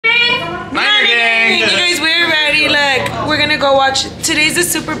go watch. Today's the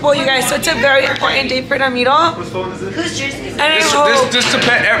Super Bowl, you guys, so it's a very important day for Ramiro. Whose phone is this? Whose jersey is This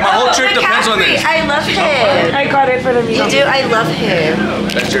depends. My whole trip depends on this. I love him. I got it for Ramiro. You do? I love him.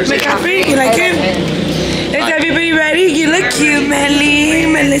 McCaffrey, you like him? Is everybody ready? You look cute, Melly.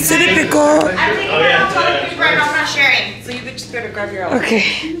 Melissa the pickle. I'm taking my own photo right now. I'm not sharing. So you could just go to grab your own. Okay.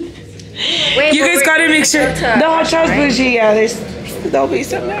 Wait, You guys gotta make sure. The hot sauce bougie, yeah, there'll be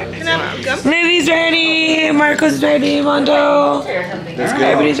some there. Lily's ready. Marco's ready. Mondo.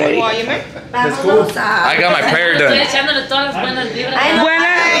 Everybody's ready. I got my prayer done.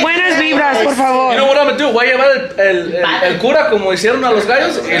 Buenas vibras, por favor. You know what I'm gonna do? Voy a llevar el cura como hicieron a los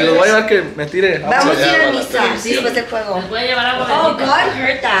gallos y los voy a llevar que me tire. Vamos a ir a misa después del juego. Oh, God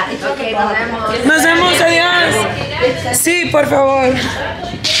heard that. It's okay, Nos vemos, adiós. Sí, por favor.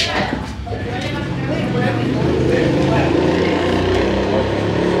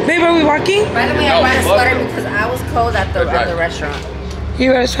 Babe, are we walking? By the way, I brought a sweater because I was cold at the restaurant.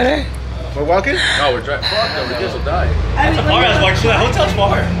 You got a sweater? We're walking? No, we're driving. Fuck no, we just will die. That's a far ass walk. So the hotel's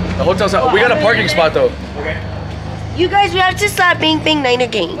far. The hotel's out. We got a parking spot though. Okay. You guys, we have to stop Bing Bing Niner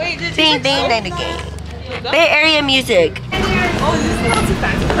Game. Bing Bing Niner Game. Bay Area music.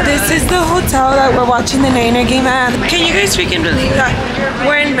 This is the hotel that we're watching the Niner game at. Can you guys freaking believe that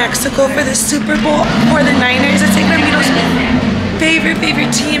we're in Mexico for the Super Bowl for the Niners? It's like Ramiro's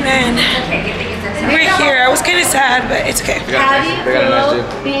favorite team, and we're here. I was kind of sad, but it's okay. How do you feel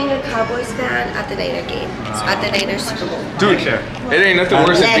being a Cowboys fan at the Niner game? At the Niner Super Bowl? Dude, it ain't nothing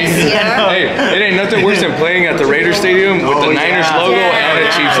worse than being. Hey, it ain't nothing worse than playing at the Raiders Stadium with the Niners logo and the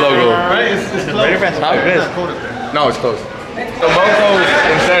Chiefs logo. Right? It's Raider fans. No, it's closed. So Mo goes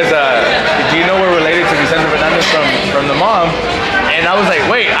and says, do you know we're related to Vicente Fernandez from the mom? And I was like,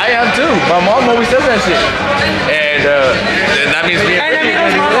 wait, I am too. My mom always says that shit. And that means me and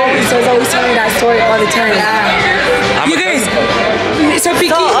Ramiro's mom always telling me that story all the time. You guys, so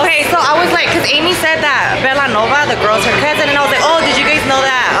I was like, because Amy said that Belanova, the girl's her cousin, and I was like, oh, did you guys know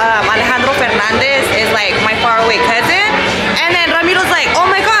that Alejandro Fernandez is like my faraway cousin? And then Ramiro's like, oh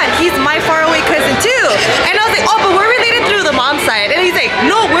my god, he's my faraway cousin too. And I was like, oh, but we're related through the mom's side. And he's like,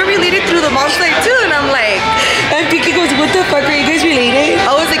 no, we're related through the mom's side too. And I'm like, and Pinky goes, what the fuck, are you guys related?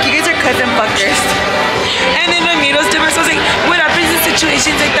 I was like, you guys are cousin fuckers. And then Ramiro's different, so I was like, what happens in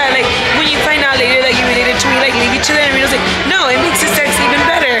situations like that? Like, when you find out later that you related to me, like, leave each other, and Ramiro's like, no, it makes the sex even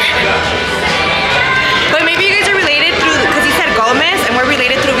better. But maybe you guys are related through, because he said Gomez, and we're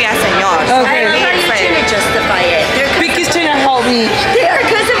related through Villaseñor. Okay. I love how you're trying to justify it. Pinky's trying to help me. They are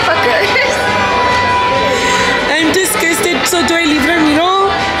cousin fuckers. I'm disgusted, so do I leave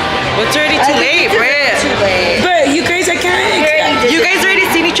Ramiro? It's already too late, Britt. Too late. But you guys, I can't. You guys already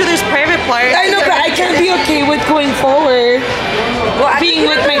seen each other's private parts. I know, but I can't be okay with going forward. Well, being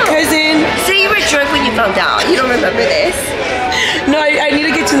with my cousin. So you were drunk when you found out. You don't remember this? No, I need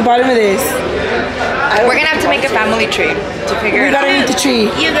to get to the bottom of this. We're gonna have to make a family tree to figure it out. We gotta eat the tree.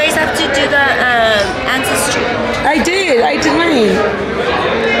 You guys have to do the ancestry. I did mine.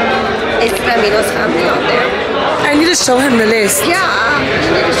 It's Ramiro's family on there. I need to show him the list. Yeah.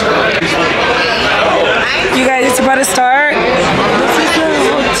 You guys, it's about to start. This is the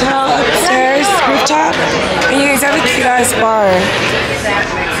hotel upstairs, rooftop. And you guys have a cute ass bar.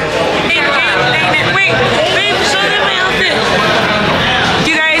 Wait, babe, show them my outfit.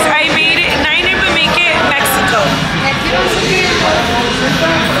 You guys, I made it Niner, but make it Mexico.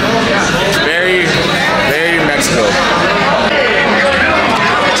 Very, very Mexico.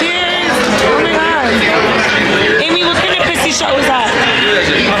 Cheers! Oh my god. Amy, what kind of pussy shot was that?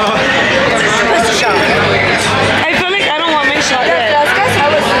 Pussy shot. I feel like I don't want my shot yet.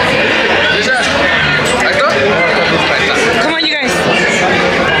 Come on, you guys.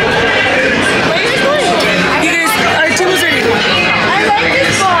 You guys, our team was ready. I like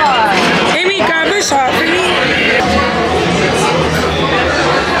this bar. Amy, grab a shot for me.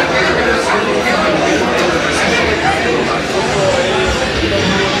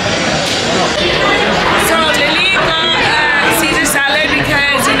 So Lily got Caesar salad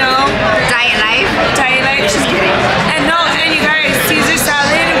because, you know, Diet life. Just kidding. And no, and you guys, Caesar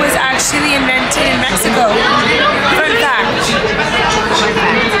salad was actually invented in Mexico. Fun fact.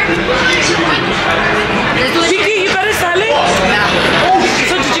 Vicky, you got a salad? No.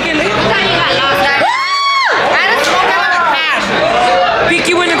 So did you get lit? I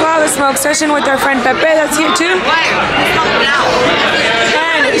Vicky went to go have a smoke session with our friend Pepe, that's here too.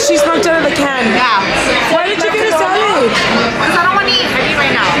 And she smoked out of the can. Yeah. Why did you get a salad? Because I don't want to eat heavy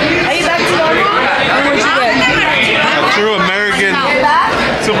right now. Are you back to normal? And what'd you get? A true American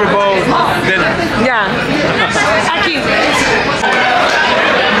Super Bowl dinner. Yeah. Aki.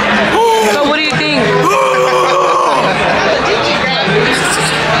 So what do you think?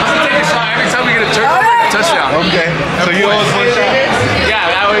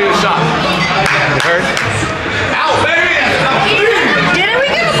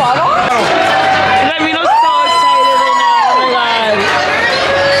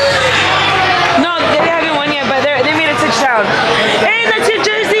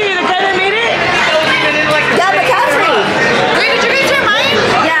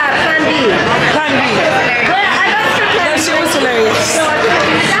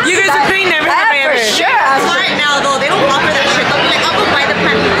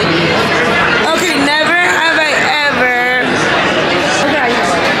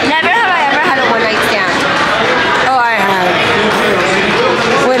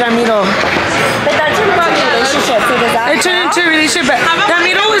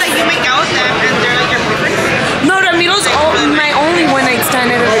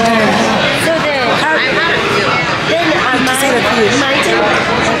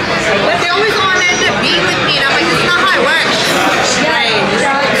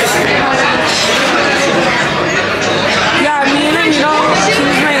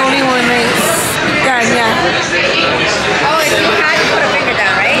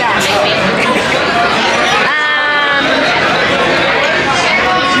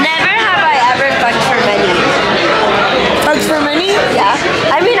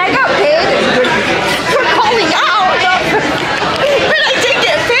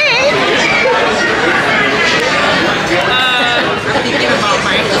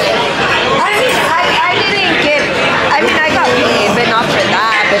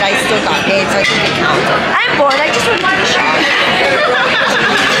 I think it counts. I'm bored. I just want to take a shot.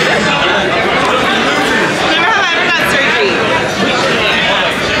 Never have I ever got surgery.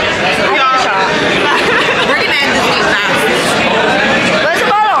 I got a shot. We're gonna end this game fast. Where's the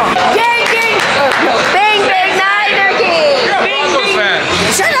bottle? Gang, gang. No. Bang, bang, Niner gang. Bang, bang.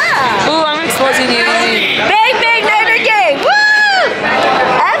 Shut up. Ooh, I'm exposing you. Bang, bang, Niner gang. Woo!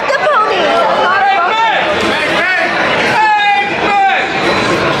 F the ponies. I'm not a pony.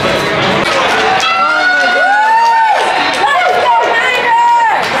 Let's go,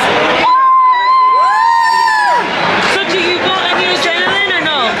 Niners! So do you go any adrenaline or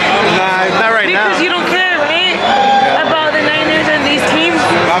no? Nah, not right now. Because you don't care, right? About the Niners and these teams.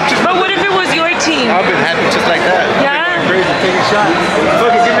 But what if it was your team? I've been happy just like that. Yeah? Crazy, take a shot.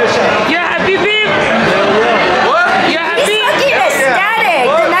 Fuck it, give me a shot. You're happy, babe? What? You're He's happy? fucking ecstatic.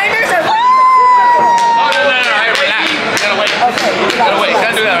 The Niners are. Oh, no. Hey, relax. Gotta wait. Okay, Gotta wait.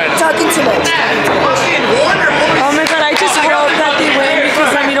 Can't do that right now. talking too much. Oh my god, I just hope that they win because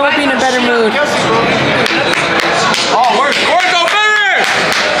then we don't be in a better mood. Oh, where's go Bears?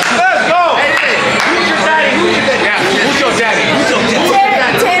 Let's go. Who's your daddy? Yeah, who's your daddy?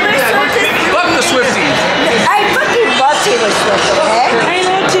 Taylor Swift is. Fuck the Swifties. I fucking love Taylor Swift, okay? I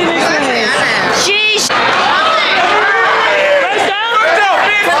love Taylor Swift. Sheesh. Let's go.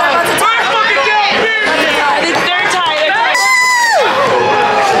 I think they're tired.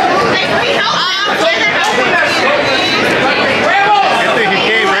 Good thing he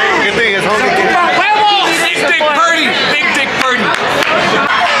came, right? Good thing his homie came. Big Dick Purdy. Big Dick Purdy.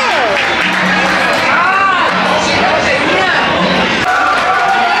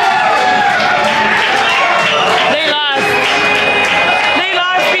 They lost. They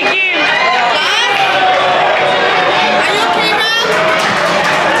lost, begin. Are you okay, man?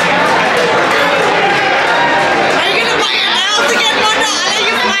 Are you gonna buy your nails again? No, I'll let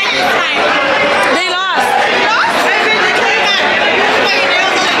you buy this time. They lost.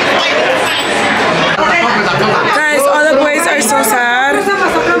 Guys, all the boys are so sad.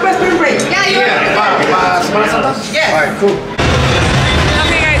 Yeah, you Alright, cool.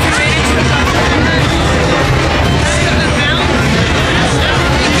 Okay, guys, we made it to the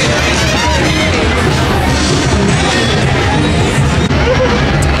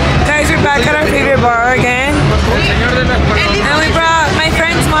Guys, we're back at our favorite bar again. And we brought my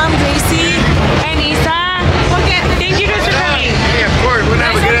friend's mom, Gracie, and Isa. Thank you guys for coming. Hey, of course, we're gonna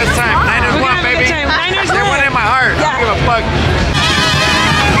have a good ass time. Niners We're won, gonna have a baby. good time. Niners They won. won in my heart. I Yeah. don't give a fuck.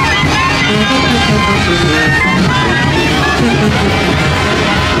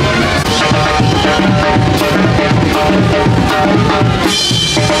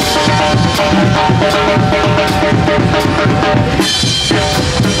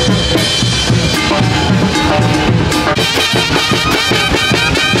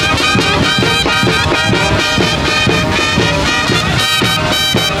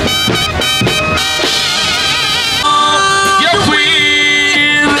 Yo fui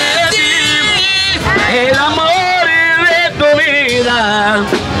de ti, el amor de tu vida.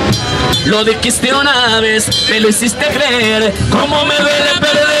 Lo dijiste una vez, me lo hiciste creer. Cómo me duele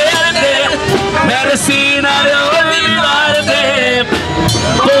perderte, me resina de olvidarte,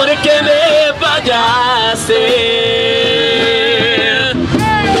 porque me fallaste.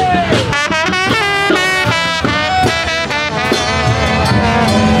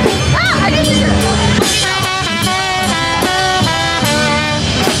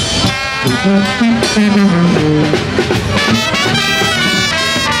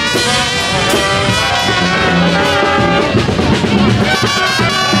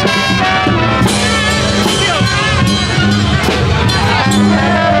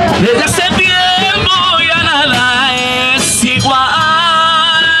 Desde hace tiempo ya nada es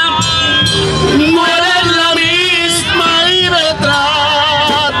igual. No eres la misma y me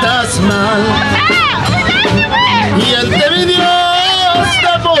tratas mal. Y ante mi Dios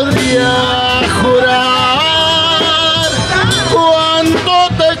te podría jurar cuánto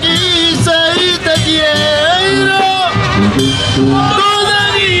te quise y te quiero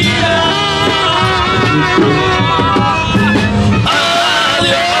todavía.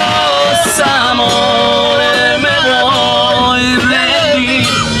 Adiós, amor, me voy de ti.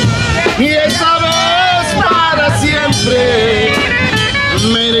 Y esta vez para siempre.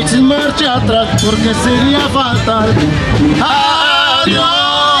 Me iré sin marcha atrás porque sería fatal.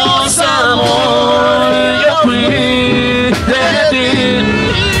 Adiós, amor, yo fui de ti,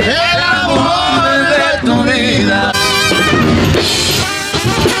 el amor de tu vida.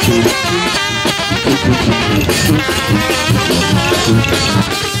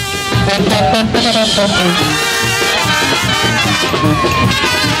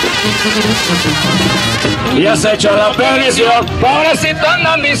 Y has hecho la perdición, pobrecito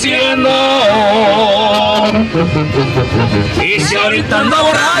andan diciendo. Y si ahorita ando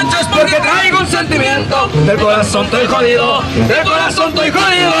borracho es porque traigo un sentimiento. Del corazón estoy jodido, del corazón estoy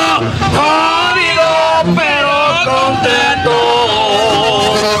jodido. Jodido pero contento.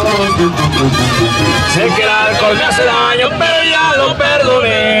 Sé que el alcohol me hace daño, pero ya lo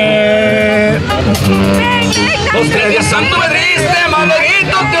perdoné. 2, 3 días anduve triste, más luego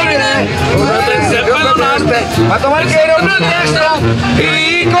te olvidé. Una pensé perdonaste, a tomar quiero otro extra.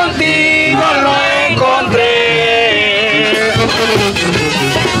 Y contigo lo encontré.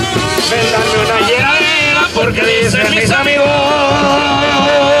 Véndame una llenadera porque dicen mis amigos.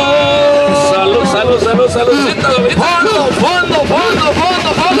 Salud, salud, salud, salud. Fondo.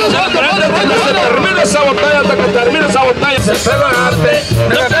 Se termina esa botella hasta que termine esa botella. Pensé perdonarte,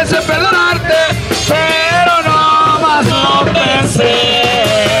 no pensé perdonarte, pero no más lo pensé.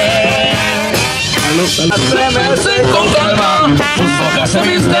 3 meses con calma, tus hojas se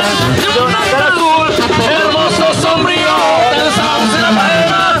visten de una cara azul, hermoso sombrío, pensamos en la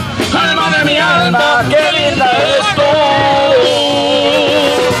palma, alma de mi alma, qué linda eres tú.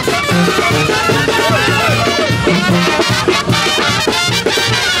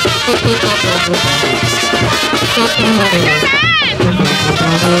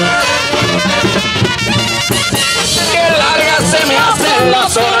 Qué largas se me hacen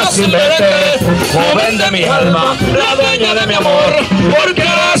las horas sin verte, joven de mi alma, la dueña de mi amor, porque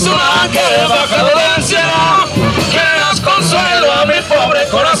eres un ángel bajado del cielo, que das consuelo a mi pobre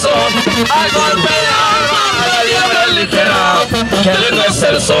corazón, al golpe de alma, la liebre ligera, que lindo es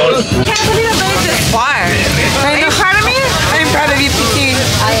el sol. Can't believe I made it this far. Are you proud of me? I'm proud of you, Piqui.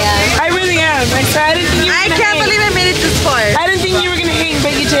 I really am. I didn't think you were I gonna can't hang. believe I made it this far. I didn't think you were gonna hang,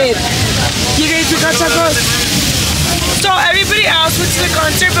 but you did. You guys, we got tacos. So everybody else went to the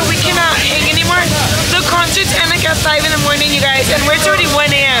concert, but we cannot hang anymore. The concert's end like at 5 in the morning, you guys, and we're already 1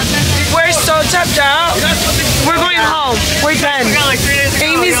 a.m. We're so tapped out. We're going home. We're done.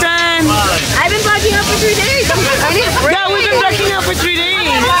 Amy's done. I've been blocking up for 3 days. Yeah, we've been blocking out for 3 days.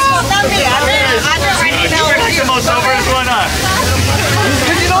 I've been ready now. What's going on?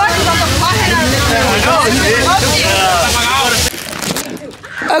 You know what? 'Cause I'm a pothead out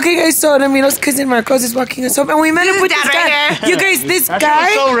Okay, guys, so Ramiro's cousin Marcos is walking us home, and we met up with this dad guy. right here. You guys, this That guy.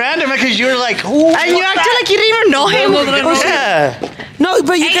 was so random because you were like, who? And you acted like you didn't even know him. Yeah. No,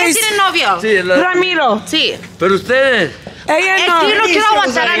 but you Ella guys. tiene novio. Ramiro. Sí. Pero ustedes. Ella Es no. que yo no quiero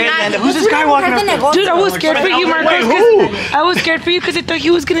aguantar a nadie. Who's this guy walking up? Dude, I was scared for you, Marcos. Wait, 'Cause I was scared for you because I thought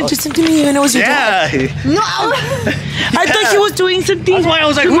he was gonna do something to you, and it was your dad. Yeah. No. I thought he was doing something. That's why I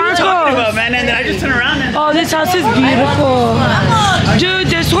was like, to who are you talking Marcos. about, man? And then I just turned around and Oh, this house is beautiful. Dude,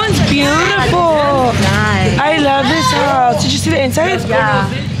 this one's beautiful. I love this house. Did you see the inside? Yeah.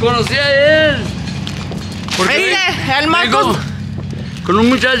 Conocí a él. Porque Mire, el Marcos. vengo con un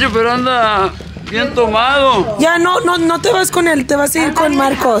muchacho, pero anda bien tomado. Ya, no te vas con él, te vas a ir con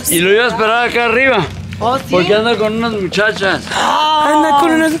Marcos. Y lo iba a esperar acá arriba. Oh, sí. Porque anda con unas muchachas. Anda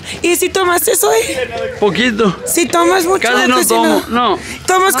con unos. ¿Y si tomaste eso, Poquito. Si tomas mucho. Casi no casi tomo. No.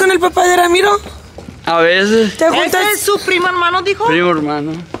 ¿Tomas con el papá de Ramiro? A veces. ¿Te juntas? ¿Ese es su primo hermano, dijo? Primo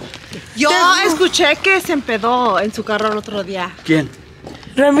hermano. Yo escuché que se empedó en su carro el otro día. ¿Quién?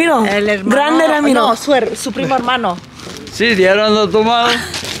 Ramiro. El hermano. Grande Ramiro. No, su primo hermano. Sí, diario ando tomado.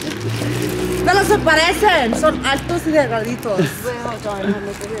 No los se parecen, son altos y delgaditos.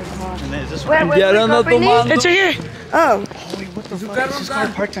 Diario ando tomando. It's right here. Oh. this car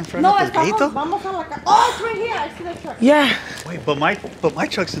parked in front No, of the gate though? vamos a la casa. Oh, it's right here. I see the truck. Yeah. Wait, but my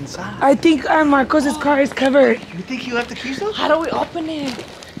truck's inside. I think Marcos' car is covered. You think he left the keys though? How do we open it?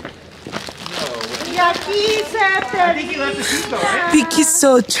 Y aquí se I think he left the keys though, right? Vicky's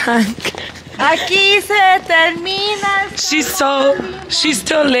so drunk. Aquí se termina. She's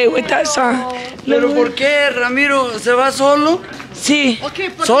still late with that song. ¿Pero por qué Ramiro se va solo? Sí.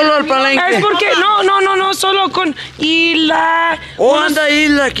 Okay, Solo al palenque. Es porque, no, solo con Hila. ¿O anda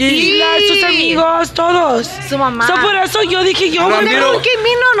Isla aquí? Hila, sus amigos, todos. Su mamá. So, por eso yo dije, yo voy a Ramiro. ¿Por qué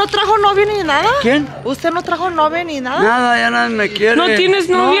vino? ¿No trajo novio ni nada? ¿Quién? ¿Usted no trajo novio ni nada? Nada, ya nadie me quiere. ¿No tienes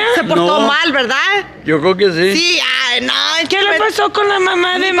novia? Se portó No. mal, ¿verdad? Yo creo que sí. Sí, ay, no. ¿Qué le pasó con la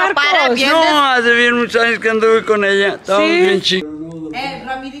mamá de Mi papá era Marcos? bien- No, hace bien muchos años que anduve con ella. Estábamos ¿Sí? bien chicos.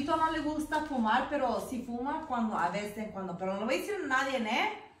 Ramirito no le gusta fumar, pero sí fuma a veces en cuando. Pero no lo voy a decir a nadie,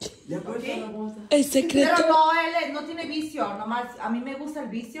 ¿eh? El secreto. Pero no, él no tiene vicio. Nomás, a mí me gusta el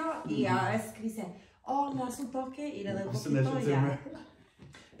vicio y a veces dicen, oh, me das un toque y le doy un poquito y ya.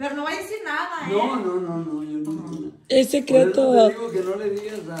 Pero no va a decir nada, No, yo no. Es secreto. Por eso te digo que no le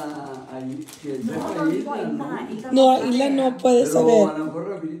digas a que sepa Isla. No, Isla no puede Pero saber. a lo mejor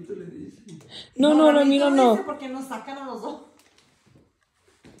Rapidito le dice. No, Ramiro no. Porque nos sacan a los dos.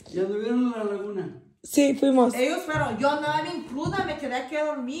 ¿Y anduvieron en la laguna? Sí, fuimos. Ellos fueron, yo andaba bien cruda, me quedé aquí a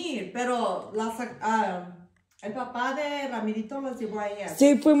dormir, pero el papá de Ramirito los llevó a ella.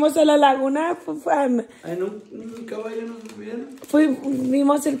 Sí, fuimos a la laguna. ¿En un caballo nos subieron?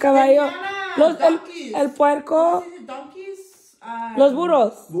 Vimos el caballo. El puerco. Los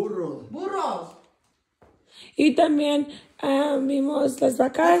burros. Burros. Y también vimos las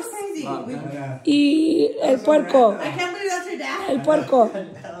vacas. Y el puerco. El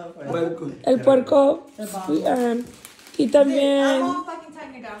puerco. Y también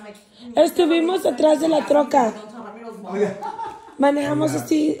estuvimos atrás de la troca. Manejamos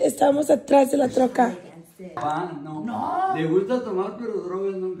así, estábamos atrás de la troca. No. Le gusta tomar, pero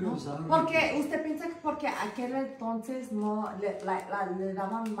drogas nunca usaron. Porque usted piensa que porque aquel entonces no le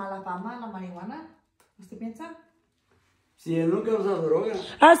daban mala fama a la marihuana. ¿Usted piensa? Sí, él nunca usa droga.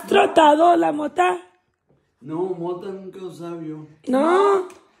 ¿Has tratado la mota? No, mota nunca usaba yo. No.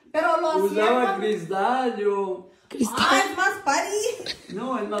 Pero lo hacía. Usaba cristal yo. Es más party.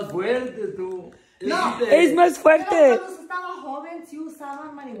 No, es más fuerte tú. No, es más fuerte. Pero cuando usted estaba joven, ¿sí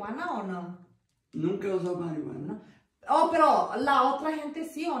usaban marihuana o no? Nunca usaba marihuana. Oh, pero la otra gente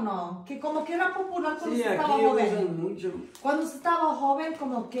sí o no. Que como que era popular cuando se estaba joven. Sí, aquí usan mucho. Cuando se estaba joven,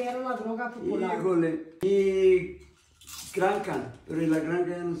 como que era la droga popular. Híjole. Y cranca, pero la cranca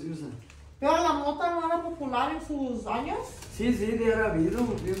ya no se usa. Pero la mota no era popular en sus años. Sí, de haber habido,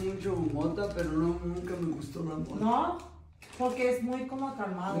 porque mucho mota, pero nunca me gustó la mota. No, porque es muy como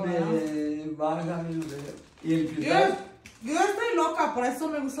calmado, ¿verdad? Me baja, y el cristal. Yo estoy loca, por eso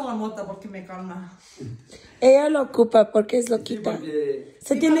me gusta la mota, porque me calma. Ella lo ocupa porque es loquita.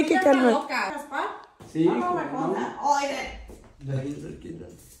 Se tiene que calmar. Loca. Sí, no. Oye. De ahí cerquita.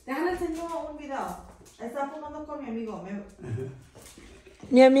 Déjale enseñar un video. Estaba fumando con mi amigo.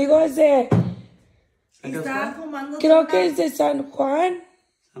 Mi amigo es de... Estaba fumando. Creo que es de San Juan.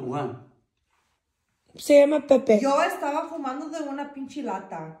 San Juan. Se llama Pepe. Yo estaba fumando de una pinche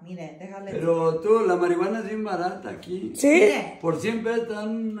lata. Mire, déjale. Pero tú, la marihuana es bien barata aquí. ¿Sí? Mire, por 100 pesos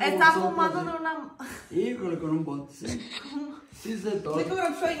están... Estaba fumando de una... Híjole, con un bote, sí. Sí sé todo. Look at what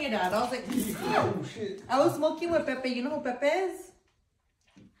I'm showing you at. I was like, oh shit. I was smoking with Pepe. You know who Pepe is?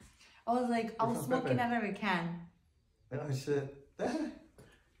 I was like, I was smoking out of a can. Oh shit.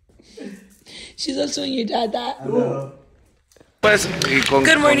 She's also in your dad.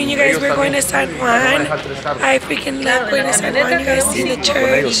 Good morning, you guys. We're going to San Juan. I freaking love going to San Juan. You guys see the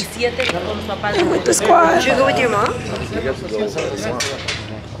church. I'm with the squad. Should we go with your mom?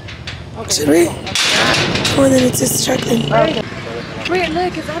 Should we? Oh, then it's distracting. Wait,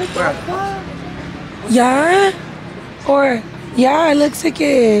 look, is that a dog? Yeah? Or, yeah, it looks like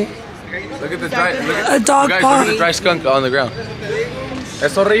a dog Guys, paw. look at the dry skunk on the ground.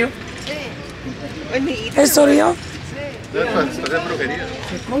 ¿Es zorrillo? ¿Es Oreo?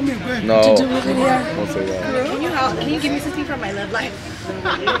 No. Can you give me something from my love life?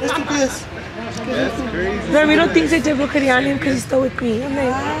 Ramiro thinks I did brujería on him because he's still with me. I'm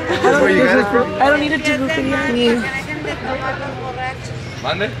like, I don't need to do brujería on you.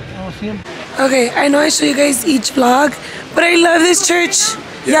 ¿Mande? Okay, I know I show you guys each vlog, but I love this church.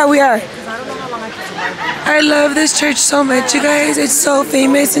 Yeah, we are. I love this church so much, you guys. It's so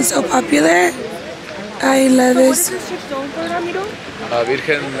famous and so popular. I love this. La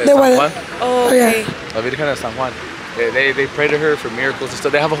Virgen de San Juan. Oh, okay. La Virgen de San Juan. They pray to her for miracles and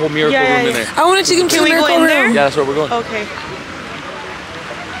stuff. They have a whole miracle room in there. I want to take him to the miracle room. Yeah, that's where we're going. Okay.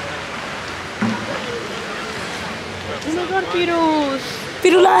 Oh my god, Pirus.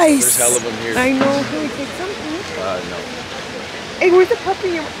 Pirulais. There's hell of them here. I know. Can we take some? No. Hey, where's the puppy?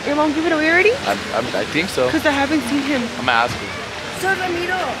 Your mom gave it away already? I think so. Because I haven't seen him. I'm gonna ask her. So,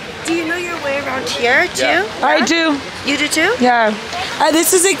 Ramiro, do you know your way around here, too? Yeah. I do. You do, too? Yeah.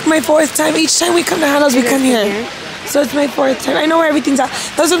 This is like my 4th time. Each time we come to Hannah's, we come here. So it's my 4th time. I know where everything's at.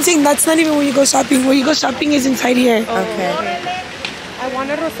 That's what I'm saying. That's not even where you go shopping. Where you go shopping is inside here. Okay. I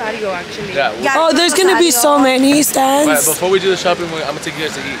want a Rosario, actually. Yeah. Oh, there's going to be so many stands. Right, before we do the shopping, I'm gonna take you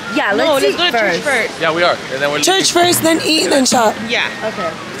guys to eat. Yeah, let's eat go to church first. Yeah, we are. And then we're Church first, then eat, then shop. Yeah.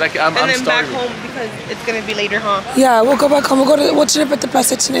 Okay. Like, I'm And then back starving. home because it's going to be later, huh? Yeah, we'll go back home. We'll trip at the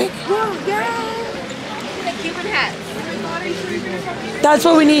plaza tonight. Whoa, yeah. Like Cuban hats. That's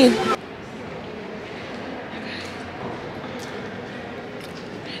what we need.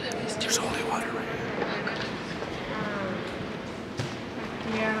 There's holy water right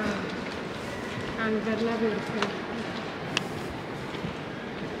Yeah. And ver la Virgen.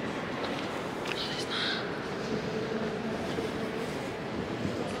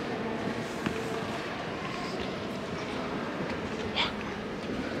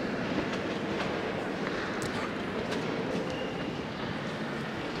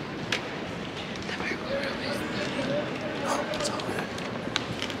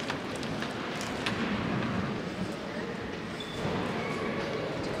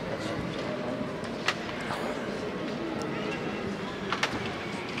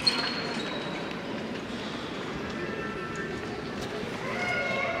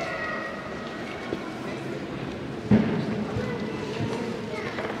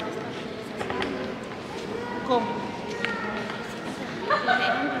 All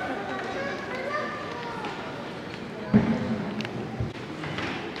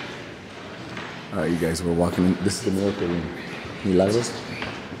right, you guys, we're walking in. This is the miracle room. Milagros.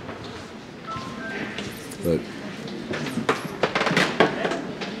 Look.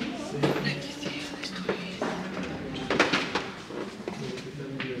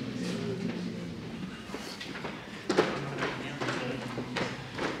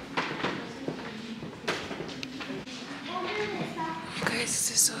 Guys,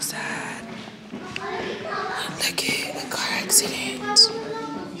 this is so sad. Look at a car accident.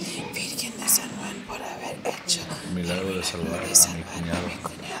 Virgen de San Juan por haber hecho Milagro de salvar a mi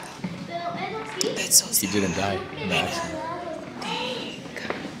cuñado. That's so sad. He didn't die in the accident.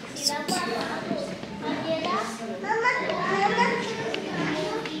 So cute.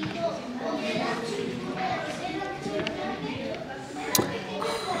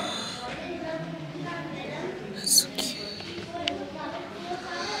 That's so cute.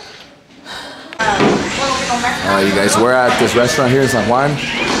 You guys, we're at this restaurant here in San Juan.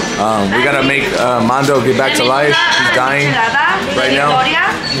 We gotta make Mando get back to life. He's dying right now.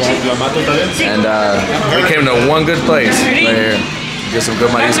 And we came to one good place right here. Get some good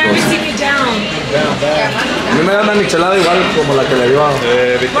mariscos. A mí me dan una michelada igual como la que le dio a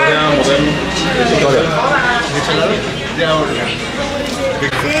Victoria Modelo.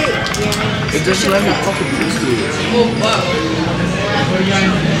 It doesn't let me fucking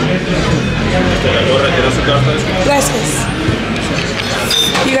Gracias.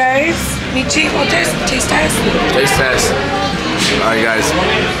 You guys, Michi, we'll taste test. Taste test. Alright, guys.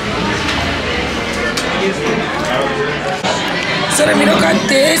 So Ramiro got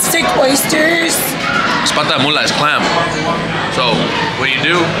this, thick oysters. It's pata de mula, it's clam. So, what you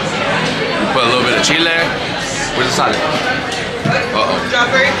do, you put a little bit of chile. Where's the sal? Uh-oh.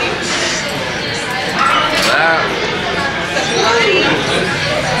 That.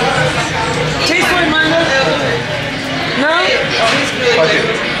 Taste one, Mando. No?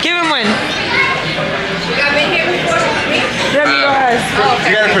 Give him one. Ramiro has.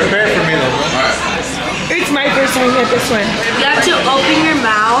 You gotta prepare for me though, bro. It's my first time at this one. You have to open your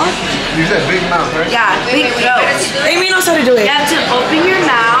mouth. You said big mouth, right? Yeah, big throat. Amy knows how to do it. You have to open your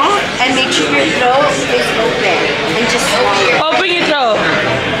mouth and make sure your throat is open. And just swallow. Open your throat.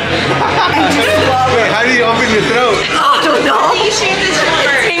 And just swallow. Wait, how do you open your throat? I don't know.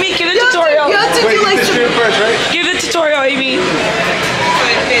 Amy, give the tutorial. You have to Wait, do like eat the shrimp first, right? Give the tutorial, Amy.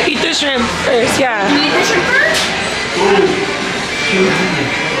 Eat the shrimp first, yeah. You eat the shrimp first?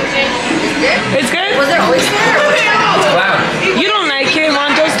 It's good? Was it oyster? You don't like it,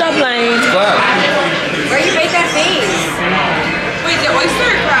 Mondo, stop lying. Where you make that face? Wait, is it oyster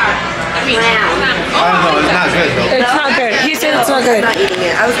or crab? I mean, lamb. I don't know, it's not good though. It's not good. He said it's not good. I'm not eating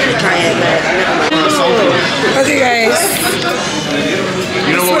it. I was gonna try it, but never mind. Okay, guys.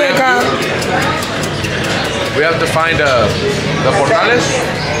 You know what we have to do? We have to find the portales.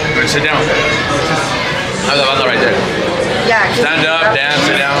 We're gonna sit down. Have the banda right there. Yeah. Stand up, dance,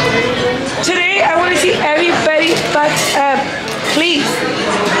 sit down. Today, I want to see everybody fucked up. Please.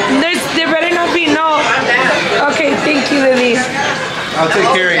 There better not be no. Okay, thank you, Lily. I'll take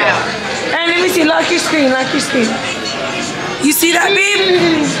care of you. And let me see, lock your screen, lock your screen. You see that,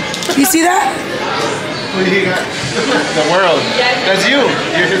 babe? You see that? What do you got? The world. That's you.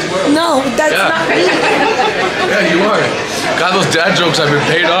 You're his world. No, that's not me. Yeah, you are. God, those dad jokes have been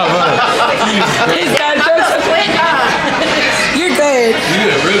paid off, huh? His dad jokes are playing. You're good. You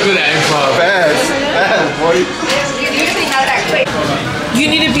did real good at improv. Fast, boy. You usually know that quick. You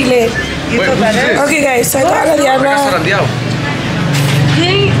need to be lit. You feel better? Okay, guys, so I got la diabla. Zarandeado.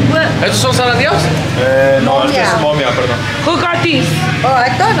 What? ¿Estos son zarandeados? No, este es momia, perdón. Who got these? Oh, I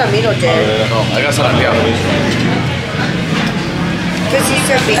thought Ramiro did. No, I got zarandeado. Because he's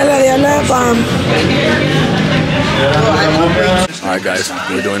so big. La diabla bomb. Alright, guys,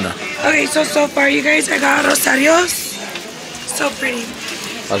 what are we doing now? Okay, so far, you guys, I got rosarios. So pretty.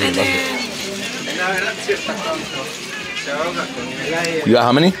 And then, You got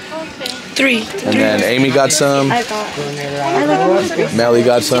how many? 3. And then Amy got some. Melly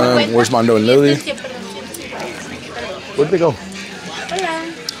got some. Where's Mondo and Lily? Where'd they go?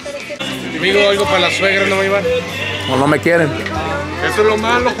 Amigo, algo para la suegra, no me iban. Well, no me quieren. Eso es lo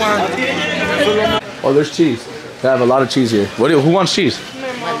malo, Juan. Eso es lo malo. Oh, there's cheese. They have a lot of cheese here. Who wants cheese?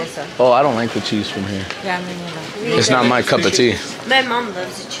 Oh, I don't like the cheese from here. It's not my cup of tea. My mom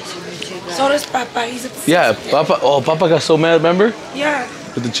loves the cheese from here too. So does Papa. He's obsessed. Yeah, Papa. Oh, Papa got so mad, remember? Yeah.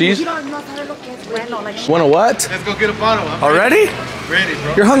 With the cheese? You don't know how to look at bueno, like Want a what? Let's go get a bottle. I'm Already? ready,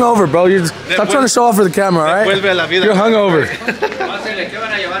 bro. You're hungover, bro. Stop trying to show off for the camera, all right? Vuelve a la vida. You're hungover.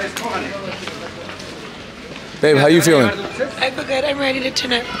 Babe, how you feeling? I feel good. I'm ready to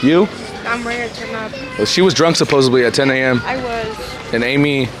turn up. You? I'm ready to turn up. Well, she was drunk supposedly at 10 a.m. I was. And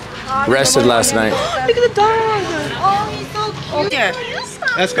Amy rested last night. Look at the dog. Oh, he's so cute. Yeah.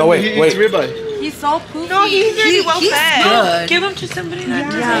 That's Oh, wait, he eats ribeye. He's so poopy. No, he's really well fed. good. Give him to somebody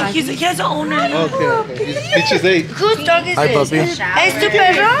that does he has an owner. Okay. He just ate. Whose dog is Hi, this? puppy. ¿Es tu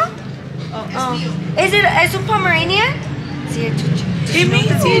perro? ¿Es un Pomeranian? Sí, es chucho.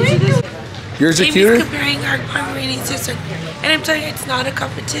 Yours are Amy's cuter? comparing our Pomeranian sister. And I'm telling you, it's not a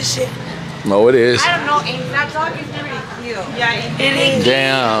competition. No, it is. I don't know, Amy. That dog is really cute. Yeah, it is.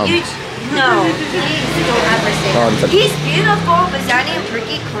 Damn. No, please don't ever say that. He's beautiful, but Zanny and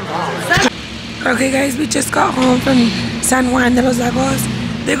Bricky, come on. Okay, guys, we just got home from San Juan de los Lagos.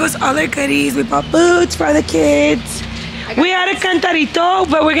 There goes all our goodies. We bought boots for the kids. We had a cantarito,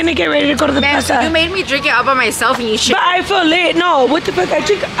 but we're gonna get ready to go to the plaza. You made me drink it all by myself and you should. But I feel lit. No, what the fuck? I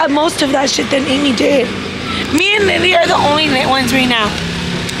drink most of that shit than Amy did. Me and Lily are the only lit ones right now.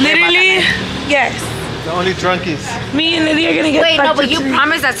 Literally, yes. The only drunkies. Me and Lily are gonna get. Wait, no, fucked but up you tonight.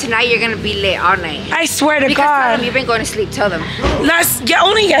 promised that tonight you're gonna be lit all night. I swear to Because tell God. them you've been going to sleep. Tell them.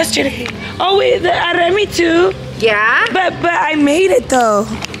 Only yesterday. Oh wait, at Remy too. Yeah. But I made it though.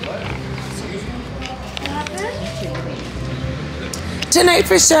 Tonight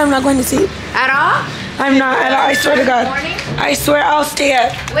for sure I'm not going to sleep. At all? I'm not at all. I swear to God. I swear I'll stay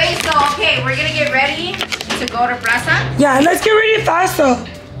up. Wait, so okay, we're gonna get ready to go to Plaza. Yeah, let's get ready fast though.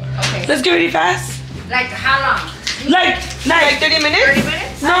 Okay. Let's get ready fast. Like how long? Like 30 minutes? 30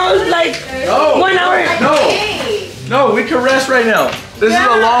 minutes? No, like No. 1 hour. No. Hey. No, we can rest right now. This is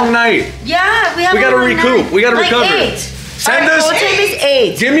a long night. Yeah, we have. We gotta over recoup. 9. We gotta like recover. 8. Send us. What time is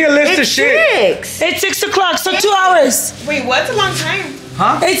 8? Give me a list of It's shit. 6. It's 6 o'clock, so 2 hours. Wait, what's a long time?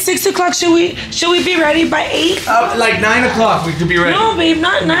 Huh? It's 6 o'clock. Should we be ready by 8? Like 9 o'clock, we could be ready. No, babe,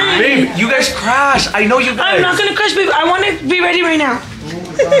 not 9. Babe, you guys crash. I know you guys. I'm not gonna crush, babe. I want to be ready right now.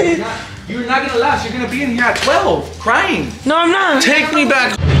 You're not gonna last. You're gonna be in here at 12, crying. No, I'm not. Take me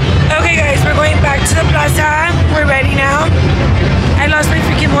back. Okay, guys, we're going back to the plaza. We're ready now. I lost my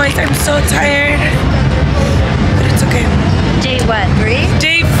freaking voice. I'm so tired. But it's okay. Day what? 3?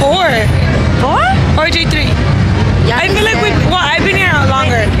 Day 4. 4? Or day 3. Yeah, I feel like I've been here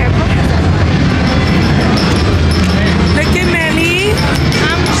longer. Look at Melly.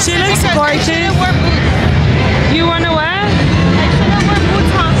 She looks gorgeous. You wanna what?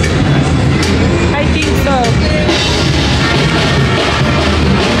 I think so.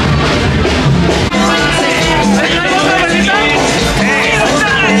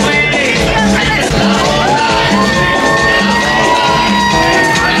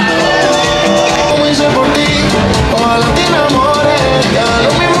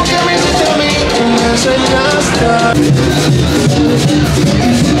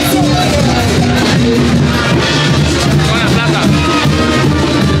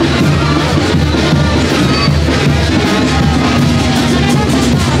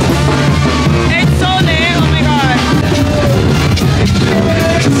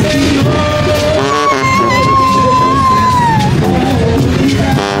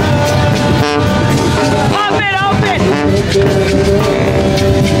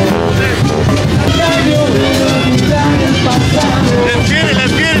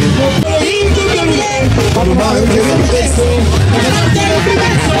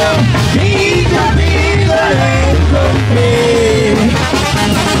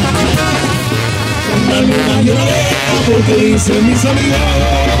 Porque dicen mis amigos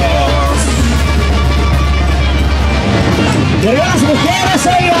que las mujeres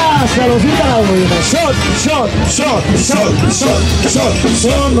ellas se los quitan a uno. Shot, shot, shot, shot, shot, shot.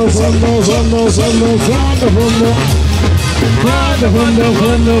 Fondo, fondo, fondo, fondo, fondo, fondo. Fondo, fondo,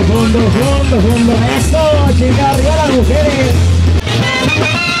 fondo, fondo, fondo, fondo. Esto, chicas, arriba las mujeres.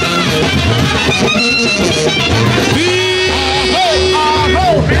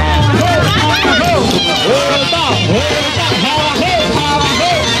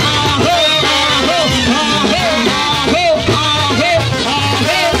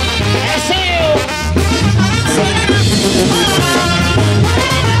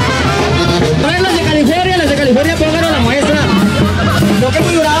 Las de California, pónganos la muestra. Lo que es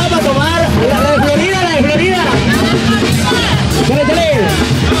muy durado para tomar. La de Florida, la de Florida. Dale.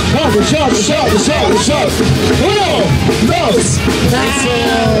 Shot. 1, 2.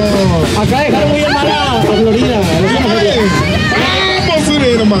 Acá dejaron muy bien mala a Florida. Vamos, una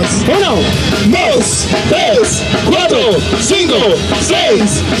nomás. 1, 2, 3, 4, 5,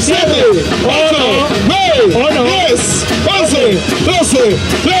 6, 7, 8, 9, 10, 11, 12,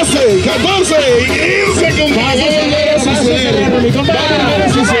 13, 14 y 15, compadre.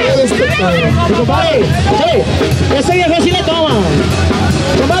 Y compadre, sí, ese viejo sí le toma.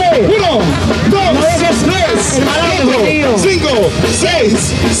 Compadre, 1, 2, 3, 4, 5,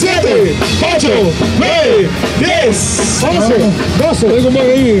 6, 7, 8, 9, 10, 11, 12. Venga,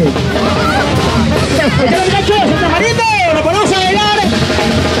 compadre, ahí. Muchachos, el tamarito, lo ponemos a bailar.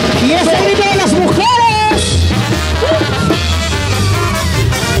 Y ese grito de las mujeres.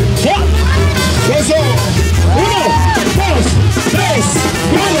 Eso. 1, 2, 3,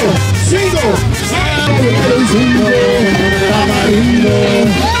 4, 5, 6,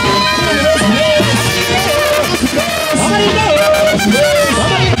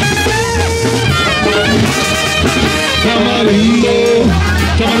 tamarindo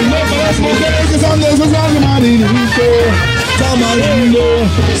para las mujeres que son de esos tamarindito. Tamarindo,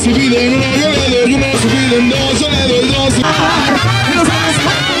 si piden uno yo le doy uno, si piden dos yo le doy dos.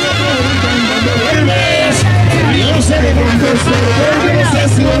 Yo no sé de contestar, porque no sé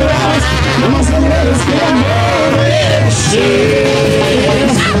si volverás. Lo más seguro es que amor es.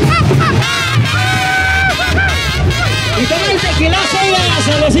 Y toma el tequilazo y la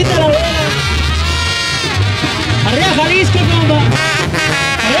cervecita a la buena. Arriba Jalisco, compa.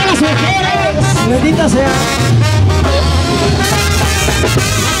 Arriba las mujeres, bendita sea.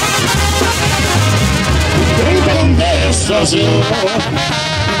 En contestación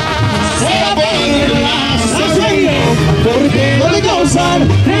será poderlas hacer, porque no le causan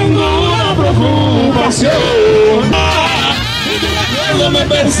ninguna preocupación. Y tu recuerdo me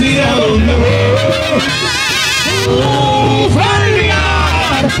persigue a donde voy.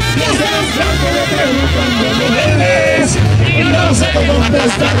 Familiar, y ese instante me preguntan dónde eres. Y no sé cómo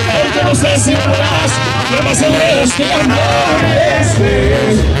contestar, porque no sé si volverás. Lo más seguro es que no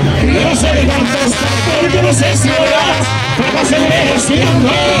estés. Y no sé cómo contestar, porque no sé si volverás. Lo más seguro es que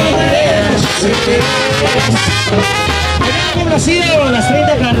no estés. Hemos conocido las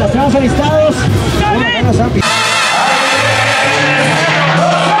 30 cartas, estamos alistados. Vamos a ver.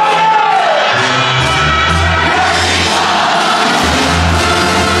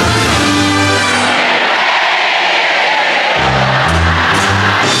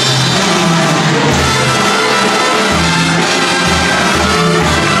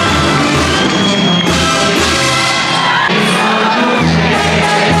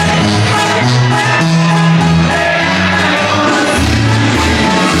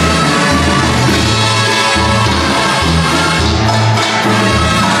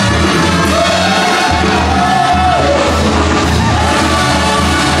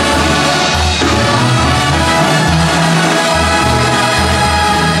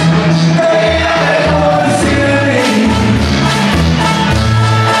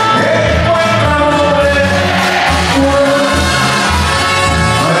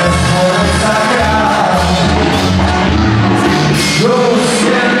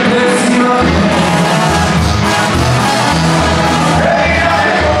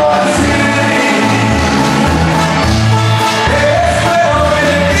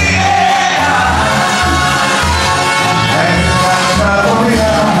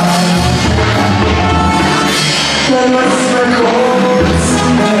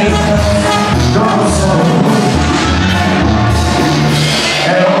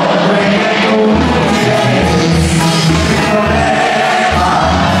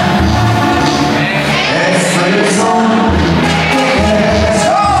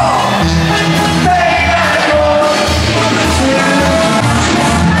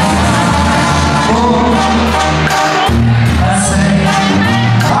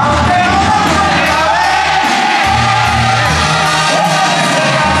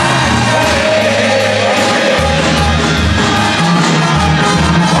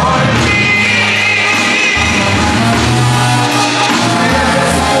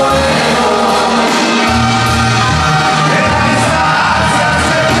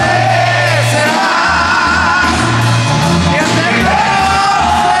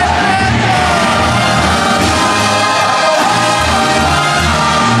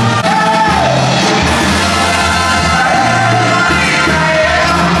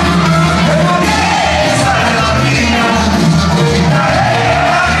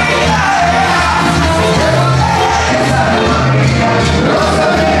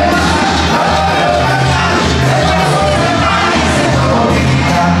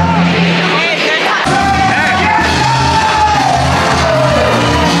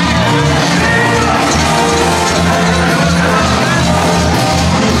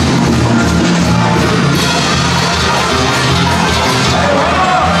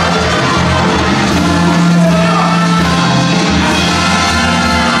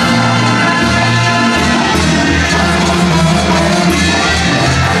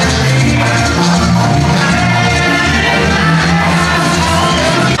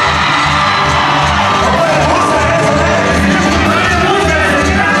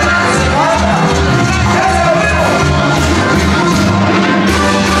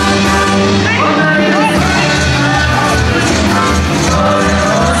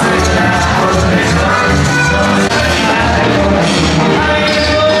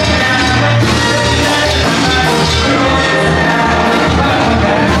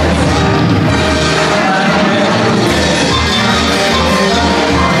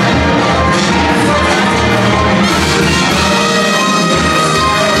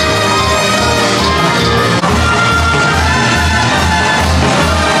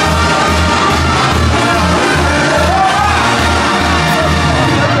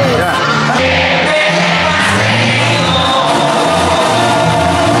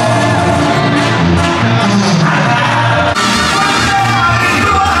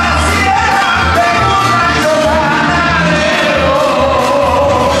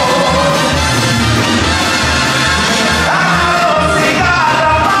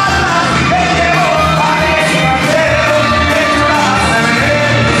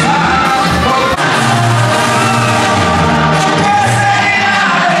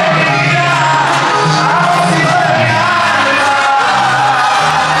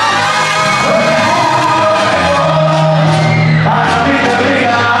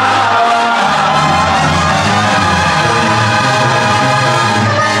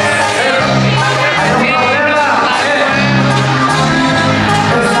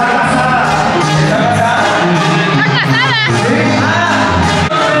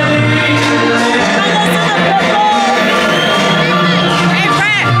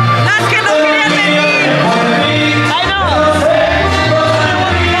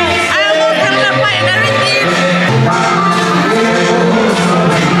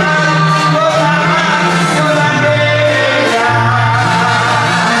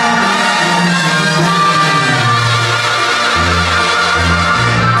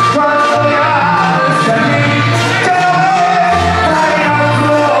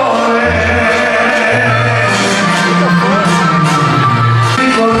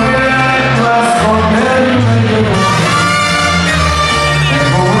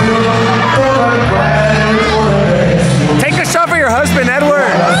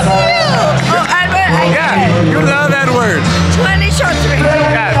 Yeah, you love that word. 20 shots for him.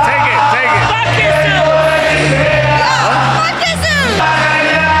 Yeah, take it, take it. Fuck yourself. Yeah, fuck yourself.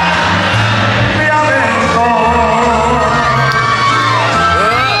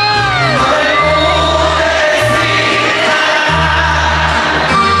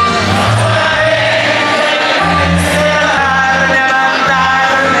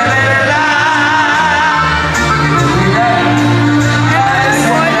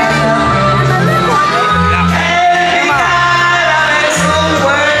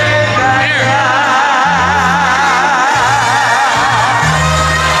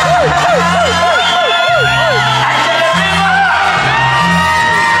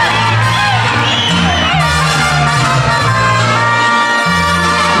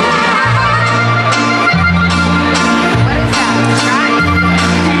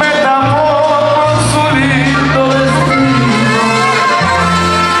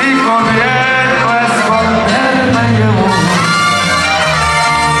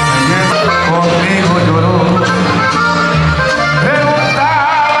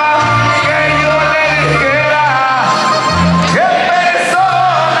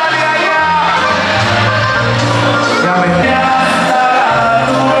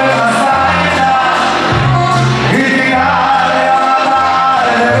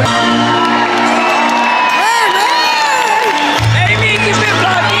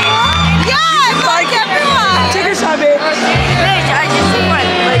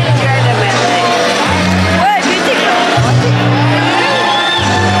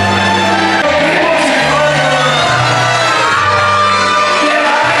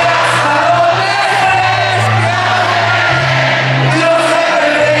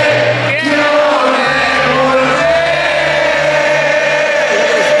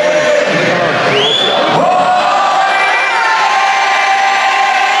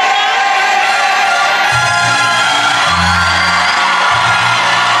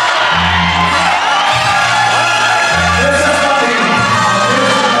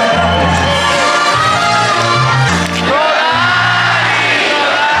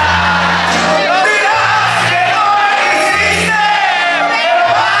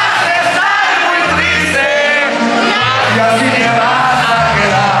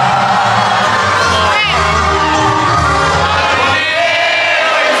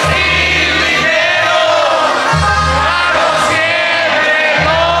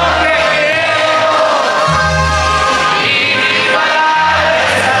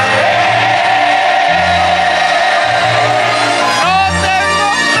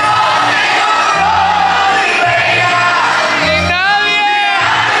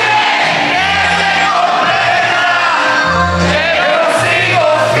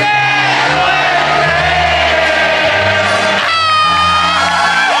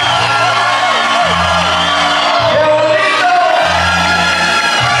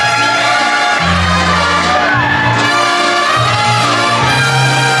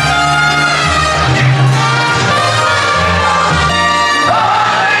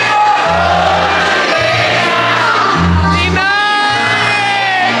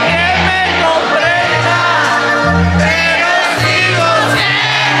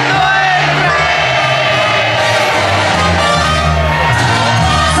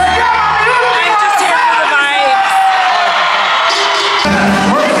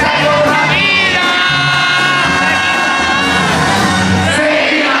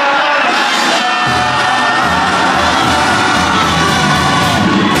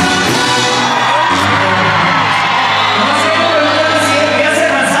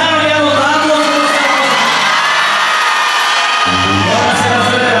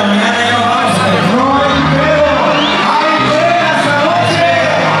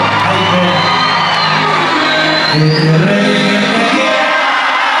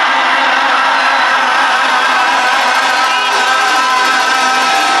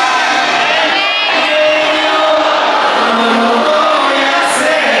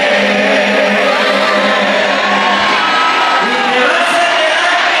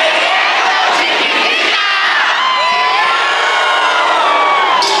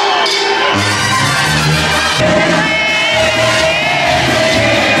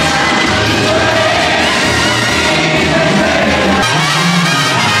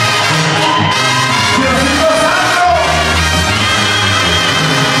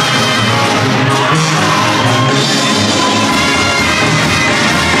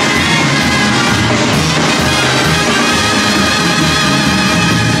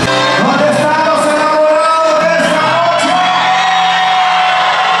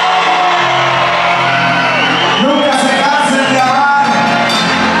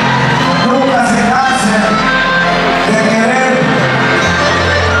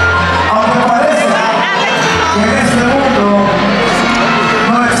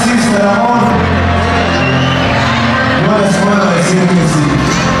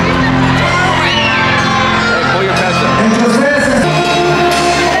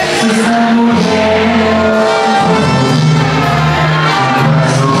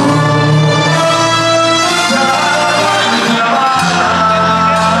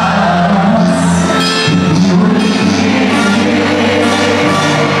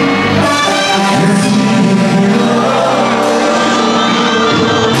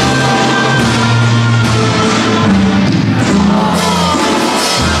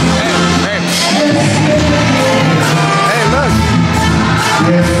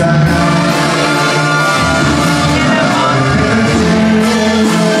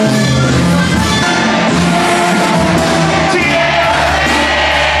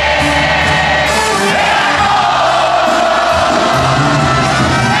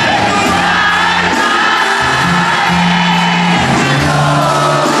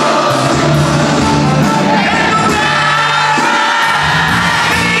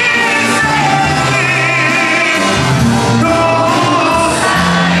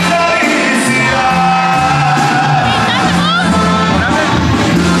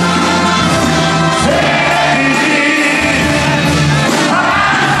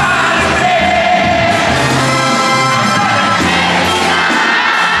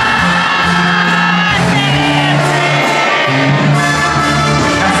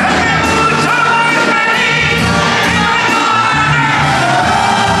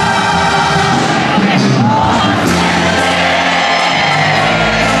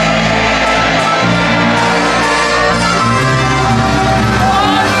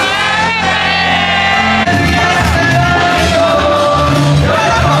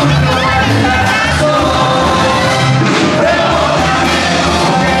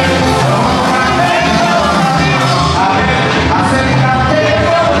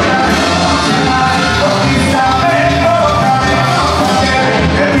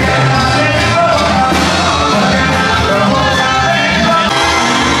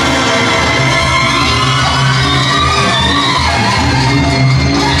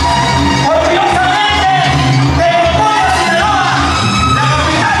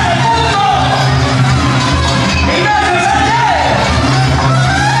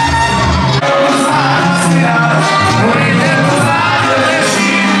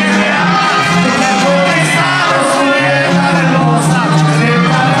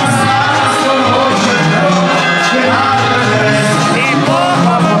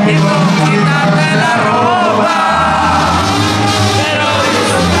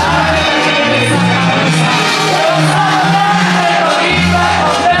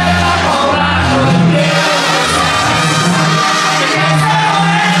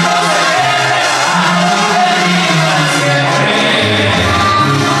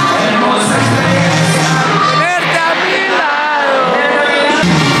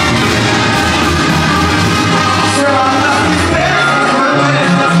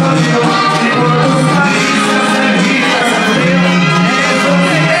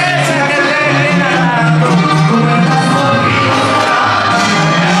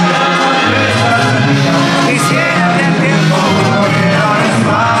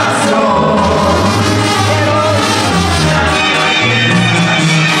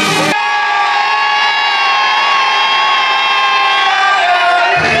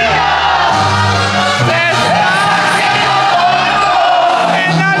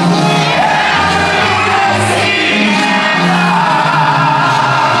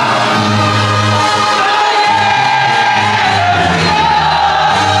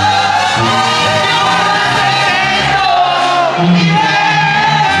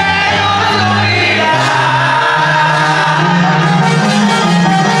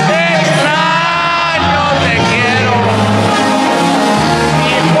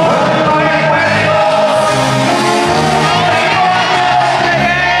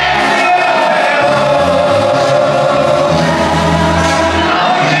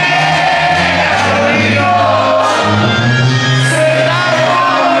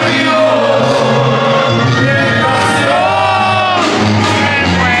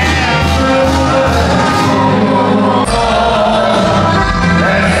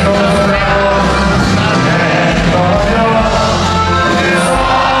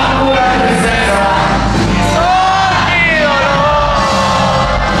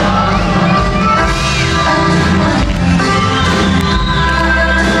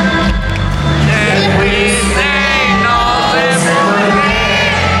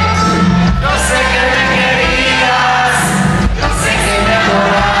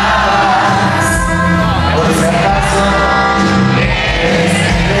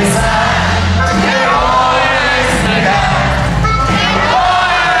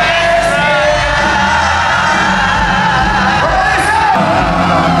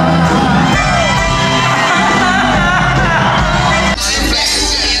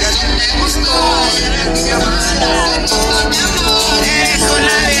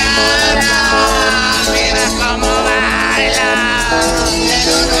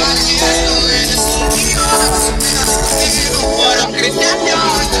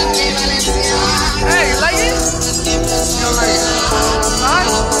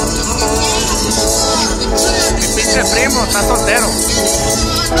 Primo, está soltero.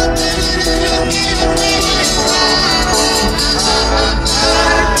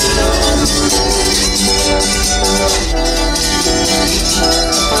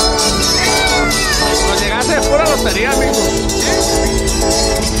 Pues llegaste de pura lotería, amigo.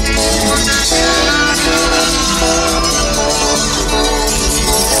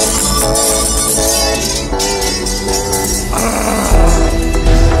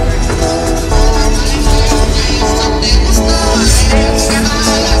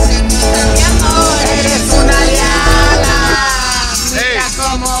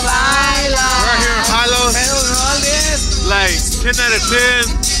 Like 10 out of 10.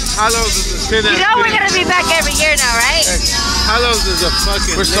 Halos is a 10 out of 10. You know we're gonna be back every year now, right? Halos is a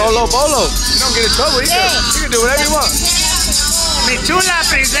fucking. We're solo bolo. You don't get in trouble. You can do whatever you want. Mi chula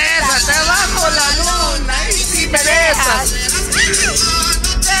princesa, te bajo la luna y si me besas.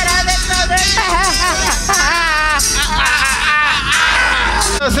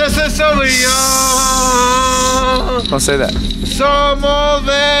 Ese soy yo. Don't say that. Somos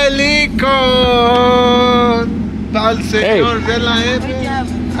bélicos. Al Señor de la gente.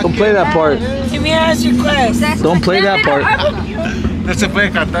 Don't play that part. Give me ask your quest. Don't play that part. No se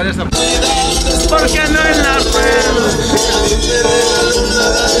puede cantar esa parte. Porque no en la rueda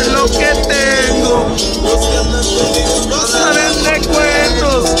lo que tengo. No saben de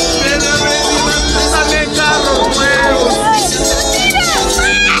cuentos, pero también carros nuevos.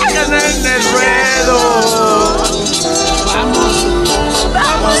 En el ruedo.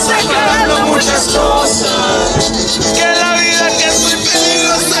 Vamos sacando muchas cosas. Que la vida que es muy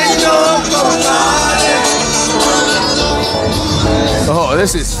peligrosa y no compadre. Oh,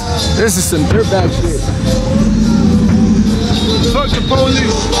 this is some dirtbag shit. Fuck the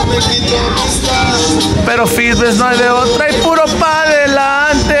police. Pero firmes no hay de otra y puro pa'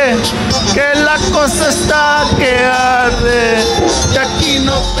 adelante. Que la cosa está que arde. Que aquí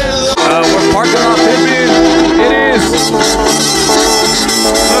no perdona. We're parking on Pippin. It is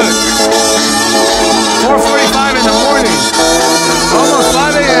 4:45 in the morning. Almost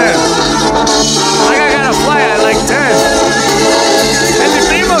 5 a.m. I got a flight at like 10. El mi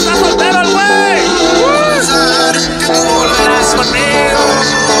primo está soltero el güey. Volverás conmigo.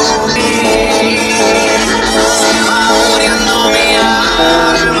 Se va muriendo mi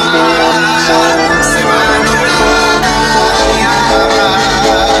alma. Se va nublando mi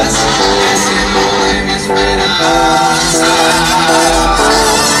atrás. Se muere mi esperanza.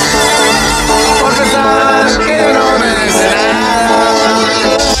 Por pensar que no merece nada.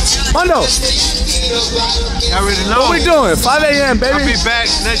 Mondo, I already know. what we doing? 5 a.m., baby. I'll be back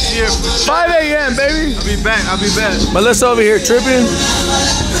next year. 5 a.m., baby. I'll be back. Melissa over here tripping.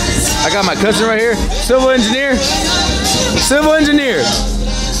 I got my cousin right here. Civil engineer. Civil engineer.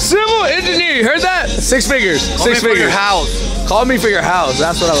 Civil engineer. You heard that? 6 figures. Call me 6 for figures. your house. Call me for your house.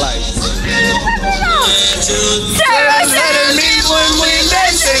 That's what I like. Ser el mismo es muy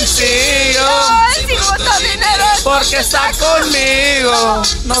sencillo. Porque está conmigo.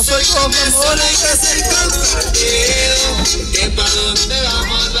 No soy como mola que se compartido. Que para donde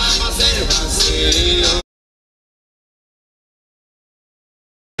vamos a ser vacío.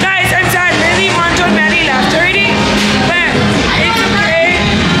 Guys, I'm sad. Lily, Monjo, and Maddie left already, but it's okay.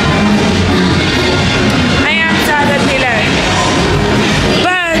 I am sad that they left,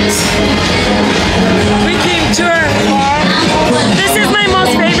 but we came to a bar. This is my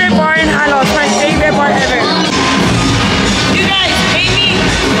most favorite bar in Halo. It's my favorite bar ever. You guys, Amy,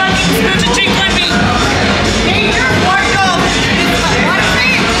 fucking spill the drink on me. Major wardrobe.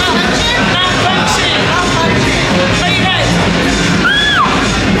 Malfunction.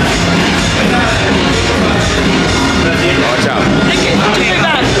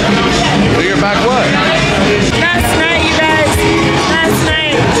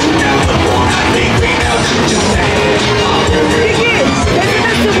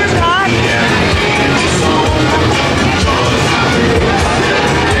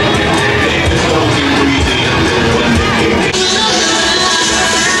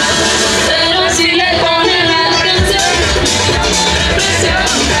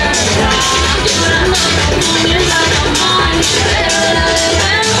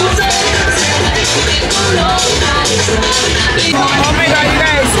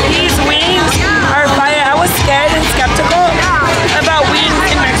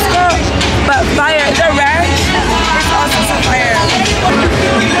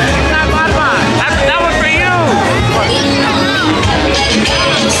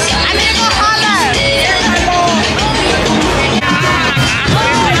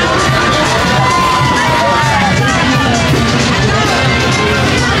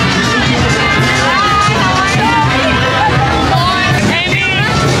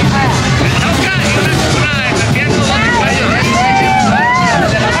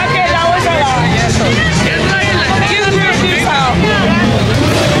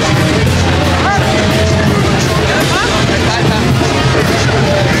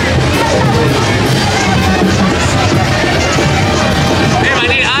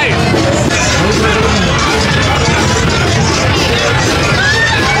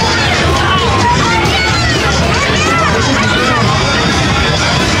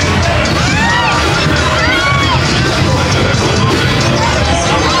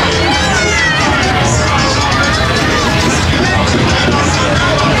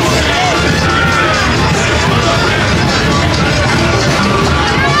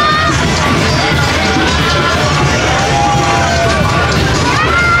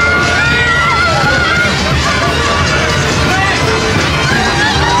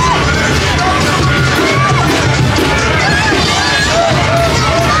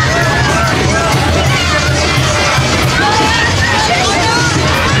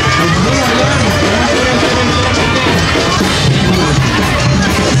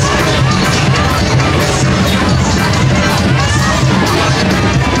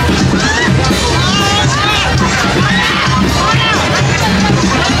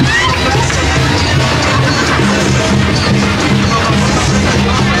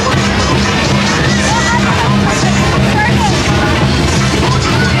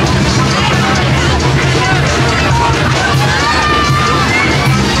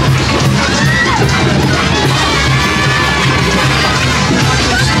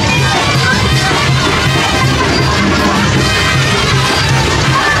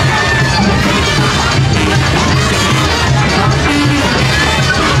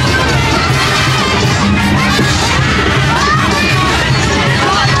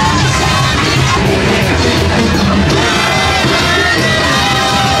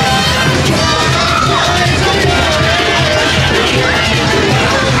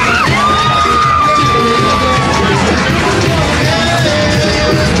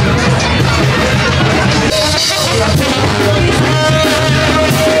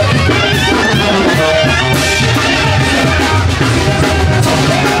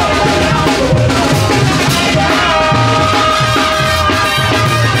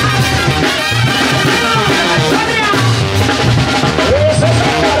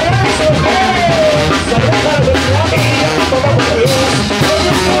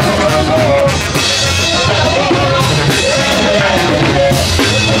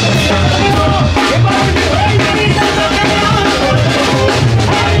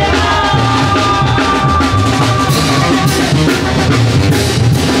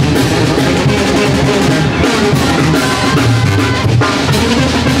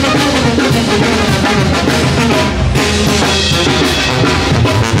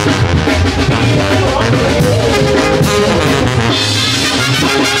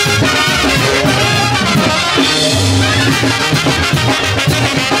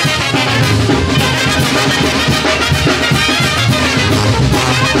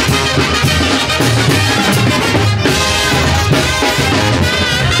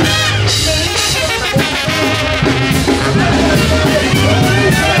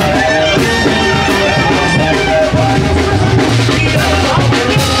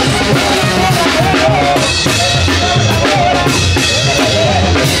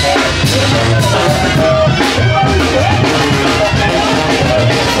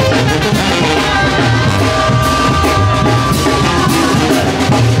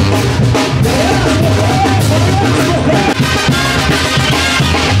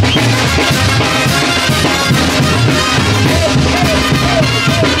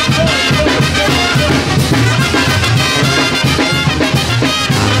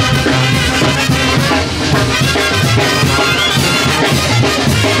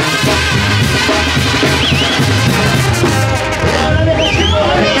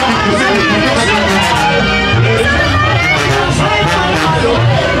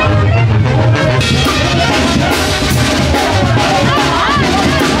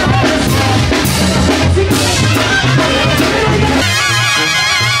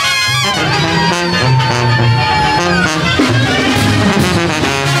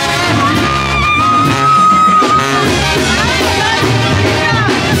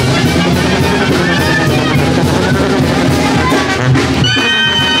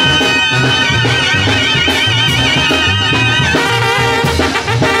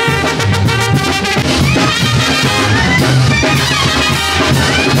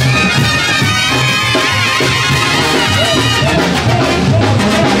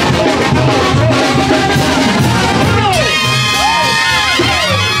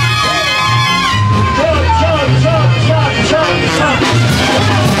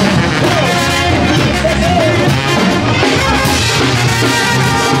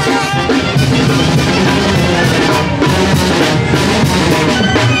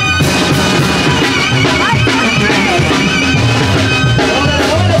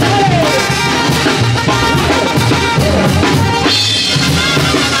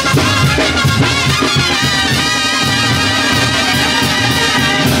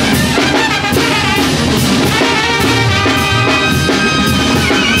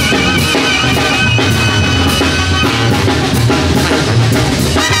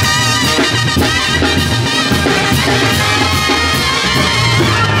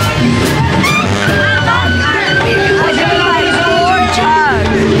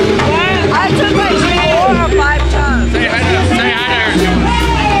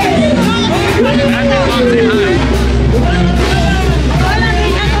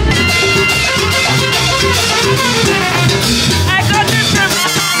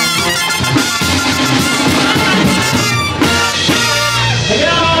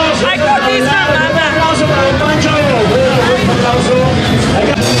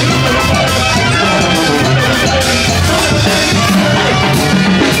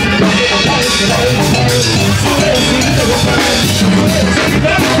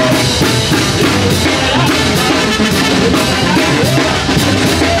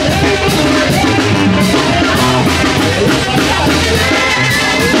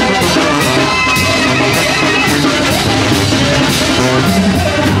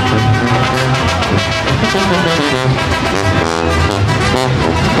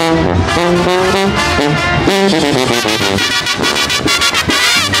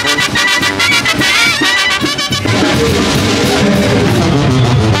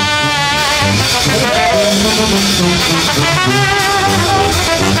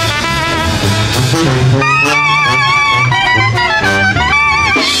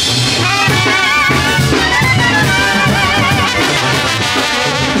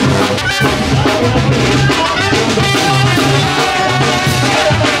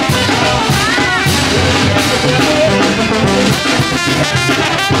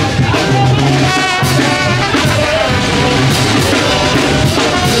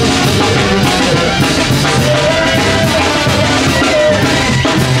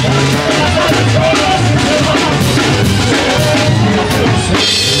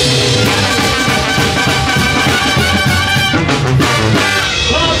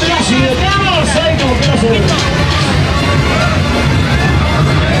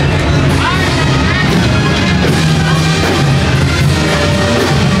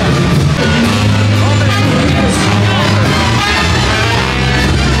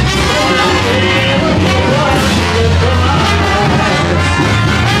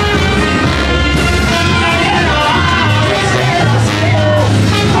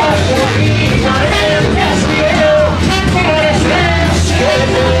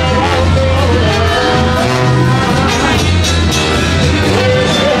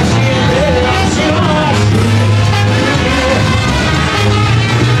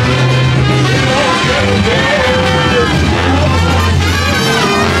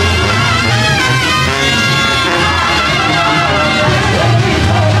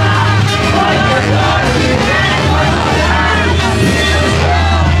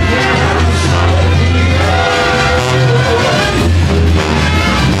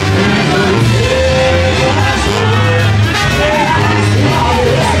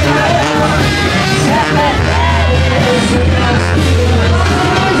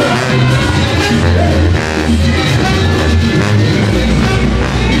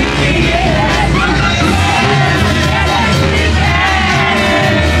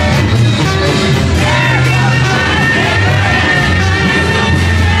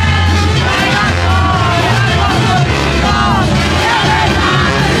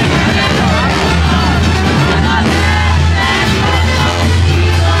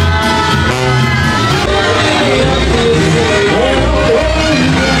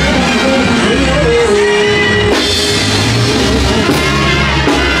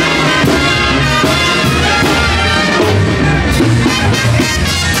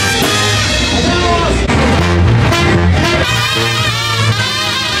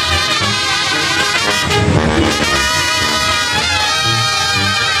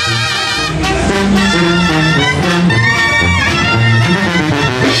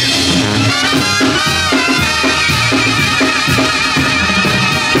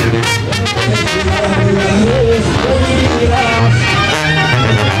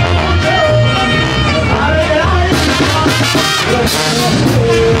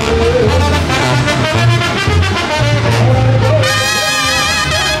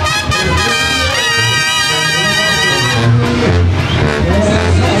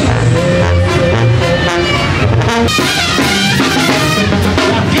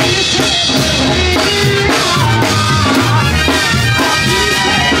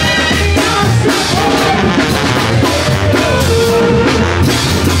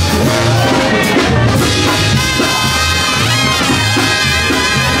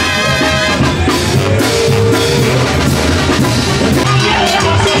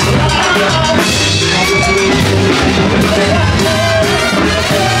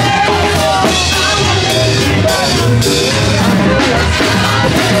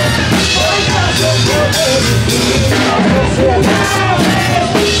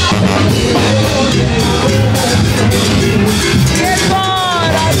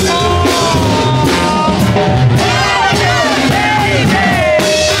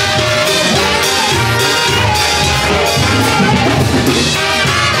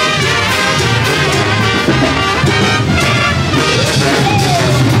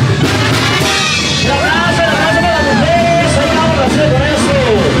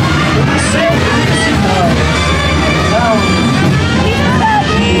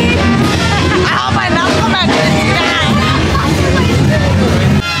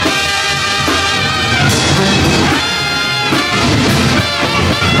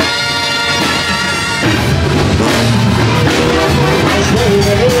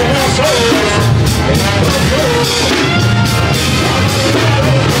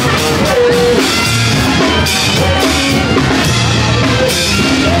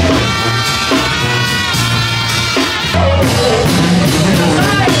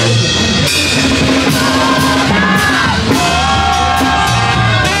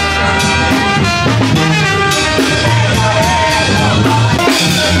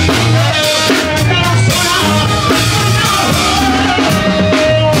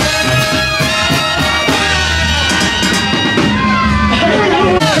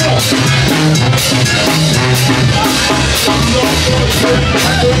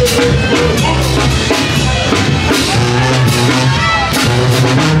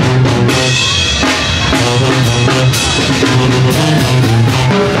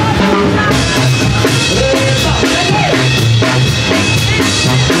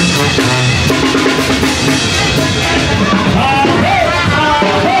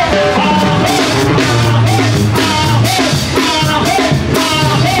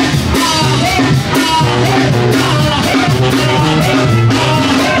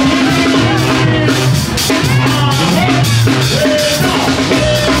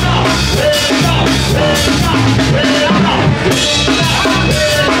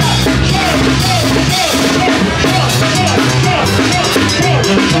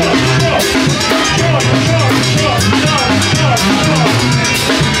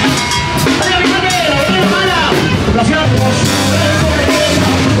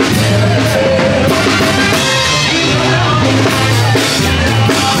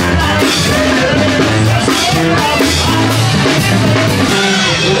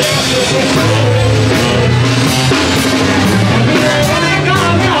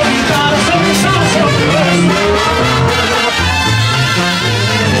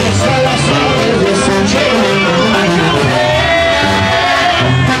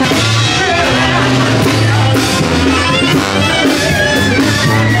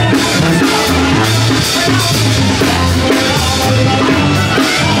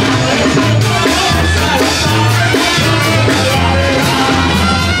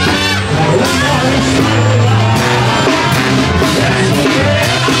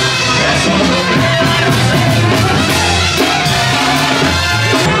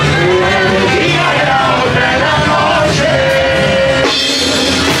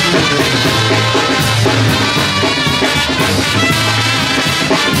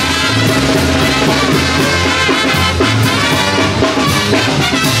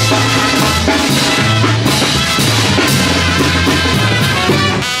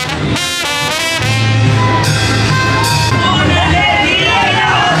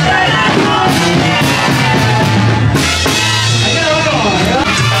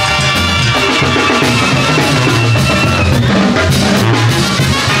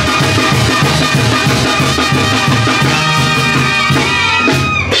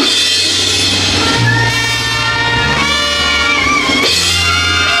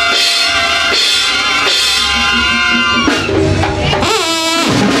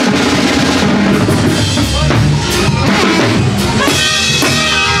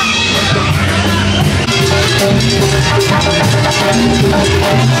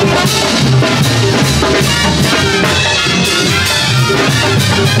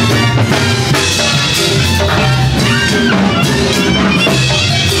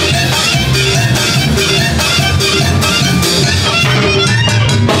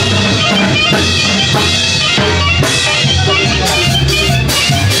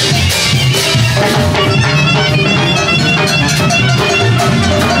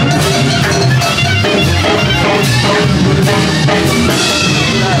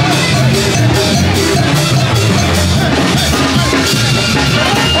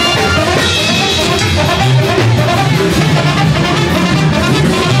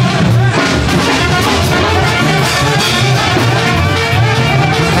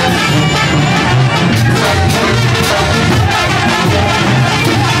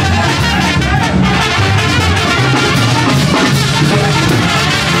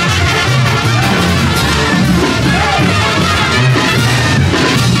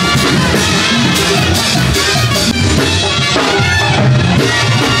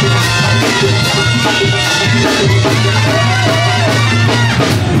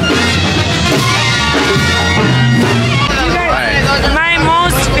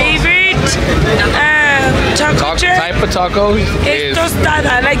 taco is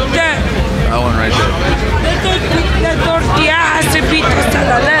tostada, like that. That one right there. The tortilla has to be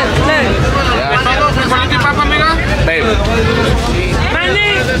tostada. Look. Yeah. ¿Frijolito y papa, amiga? Babe.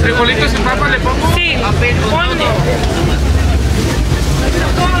 ¿Mande? ¿Frijolitos y papa le pongo? Sí, ponle.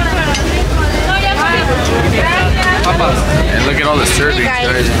 And look at all the servings,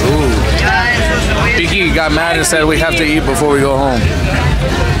 guys. Ooh. Vicky got mad and said we have to eat before we go home.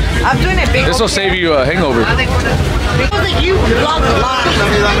 I'm doing it big. This will save you a hangover. You vlog a lot.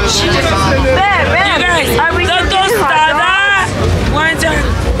 The tostada ones are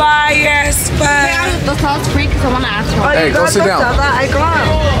biased, but Tostada's free because I want to ask her. Hey, go sit down. I got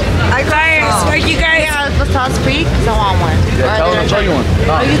biased, but you guys. Yeah, tostada's free because I want one. Yeah, tell you one.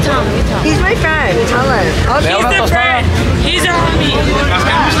 Oh, you tell him. He's my friend. Tell him. He's the friend. He's a homie.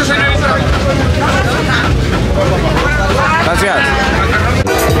 Gracias.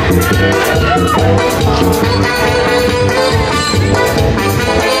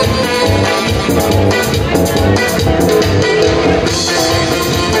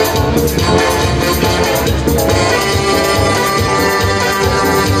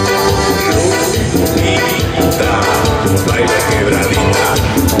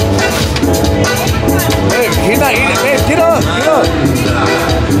 He's not eating. Hey, get up, get up.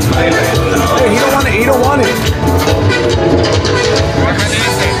 Hey, he don't want it, he don't want it.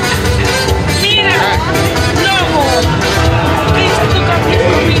 Mira, lobo. Pizza tu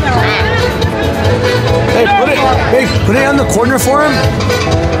comida. Hey, put it on the corner for him.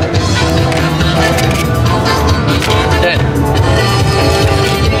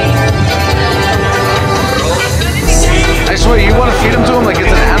 I swear, you want to feed him to him like it's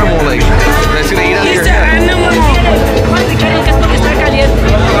an animal, like that's gonna eat out of your head.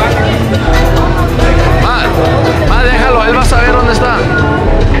 Ma, déjalo, él va a saber dónde está.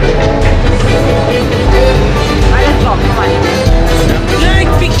 Like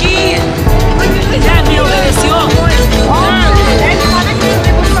Piqui. Ya me obedeció.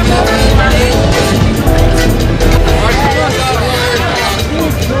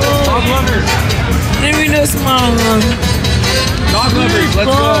 Reminos mama. Dog lovers, let's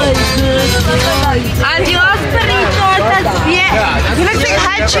go. Adiós, perrito. Estás bien. You look like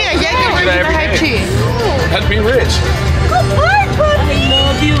Hachi. Yeah, you look like Hachi. Help me rich. Goodbye, puppy. I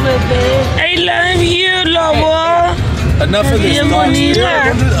love you, bebé. I love you, lobo. Enough of this Bien dog.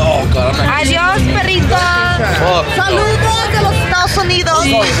 bonita. Oh God, I'm not. Adiós, perrito. Fuck. Saludos de los Estados Unidos.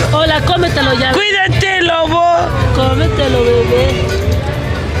 Hola, cómetelo ya. Cuídate, lobo. Cómetelo, bebé.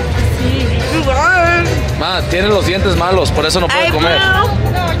 Ma, tiene los dientes malos, por eso no puede comer.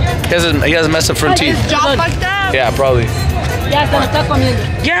 He has messed up front teeth. Yeah, probably. Ya se lo está comiendo.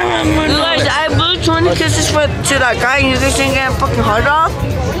 Ya, vámonos. Guys, I blew 20 kisses to that guy and you guys didn't get a fucking heart off?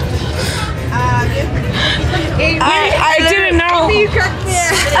 I didn't know.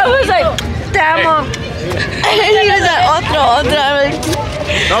 I was like, damn, mom. And he was like, otra.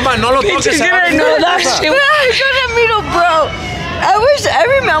 No, man, no lo toques. Bitches gonna know that shit. I couldn't meet a bro. I wish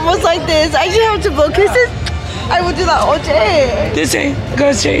every man was like this. I just have to blow kisses. I would do that all day. This ain't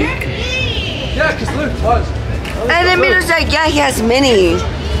go straight. Yeah, cause look, watch. And then Mito's like, yeah, he has many.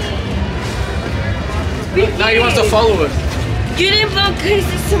 Now he wants to follow us. You didn't blow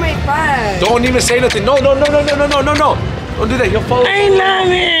kisses to my back. Don't even say nothing. No. Don't do that. You'll follow. I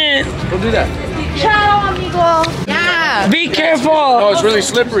love it. Don't do that. Ciao, amigo. Yeah. Be careful. Oh, it's really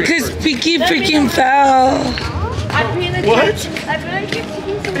slippery. Cause Piqui freaking fell. What?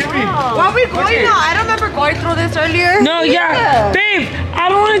 Where are we going now? I don't remember going through this earlier. No, yeah. Babe, I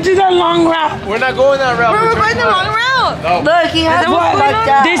don't want to do that long route. We're not going that route. We're going the long route. No. Look, he has What? one like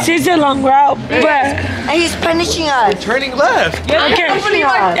that. This is a long route, but And he's punishing us. Turning left. okay.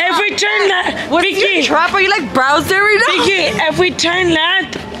 If we turn left, Piqui, Trap, are you like browser right now? Piqui, if we turn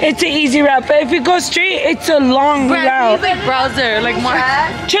left, it's an easy route. But if we go straight, it's a long route. He's like browser, like more.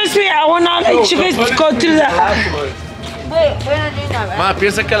 Trust me, I will not let you guys go through that. Ma,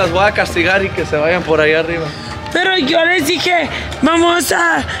 piensa que las voy a castigar y que se vayan por allá arriba. Pero yo les dije, vamos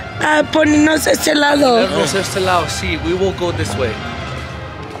a ponernos a este lado. Ponernos a este lado, sí. We will go this way.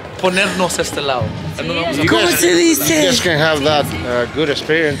 Ponernos a este lado. ¿Cómo se dice? You guys can have that good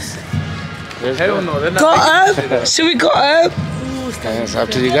experience. Hell no, they're not Go making up? Should we go up? It's up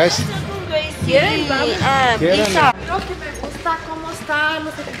to you guys. Pizza. ¿Cómo están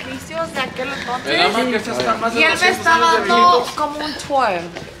los edificios de aquel entonces? Nada más que esta está más de Y él me 200 está años de dando viejitos. como un tour.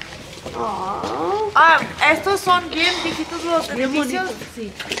 Estos son bien viejitos los edificios.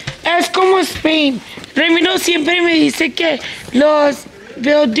 Sí. Es como Spain. Remino siempre me dice que los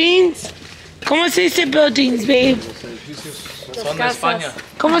buildings, ¿cómo se dice buildings, babe? Son de España.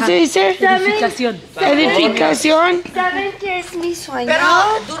 ¿Cómo se dice? Edificación. Edificación. ¿Saben qué es mi sueño? Pero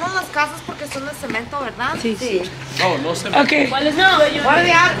duran las casas porque son de cemento, ¿verdad? Sí. No, no se Ok.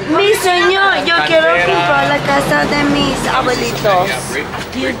 Mi sueño, yo quiero comprar la casa de mis abuelitos.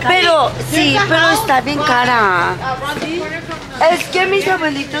 Pero, sí, pero está bien cara. Es que mis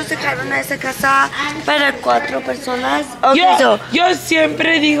abuelitos dejaron esa casa para 4 personas. Yo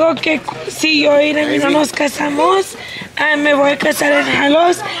siempre digo que si yo y Remino nos casamos, me voy a casar en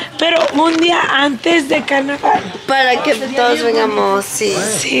Jalos, pero un día antes de carnaval. Para que todos vengamos, sí.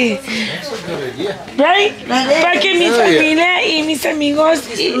 Sí. Right? Para que mi familia y mis amigos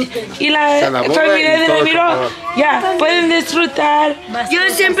y la familia de Remiro ya pueden disfrutar. Yo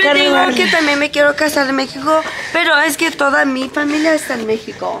siempre digo que también me quiero casar en México, pero es que toda mi familia está en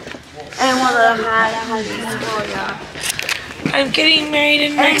México. En Guadalajara, Jalisco, ya. I'm getting married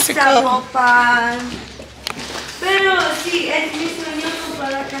in Mexico. Zapopan. Pero sí, es mi sueño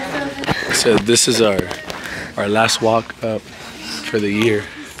So this is our last walk up for the year.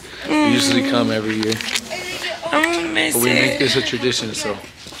 We usually come every year. I'm gonna miss But we make it. this a tradition, so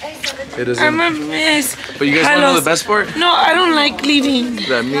it doesn't. I'm gonna miss. But you guys want to know the best part? No, I don't like leaving.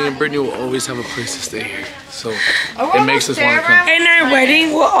 That me and Brittany will always have a place to stay here. So it makes us want to come. And our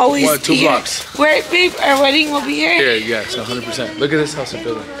wedding will always What, 2 be blocks? here. Where, babe, our wedding will be here. Yeah, yes, 100%. Look at this house I'm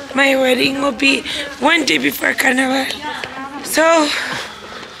building. My wedding will be one day before Carnival. So,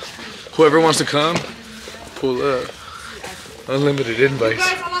 Whoever wants to come, pull up. Unlimited invites.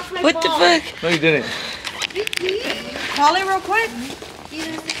 what the fuck? No, you didn't. Call it real quick.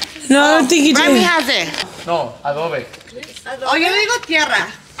 No, I don't think you Remy did. has it. No, adobe. Oh, yo le digo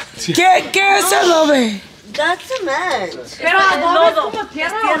tierra. ¿Qué es adobe? That's cement. Pero adobe es como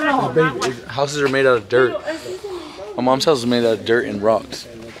tierra o no? Baby, houses are made out of dirt. My mom's house is made out of dirt and rocks.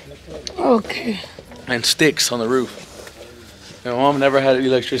 Okay. And sticks on the roof. And my mom never had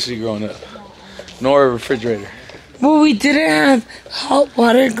electricity growing up. Nor a refrigerator. Well, we didn't have hot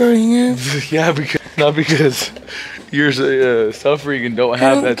water growing up. Yeah, not because you're suffering and don't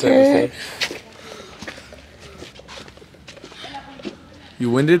have that type of stuff. You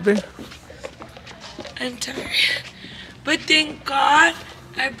winded, babe? I'm tired. But thank God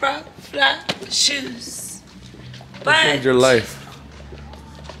I brought flat shoes. Change But your life.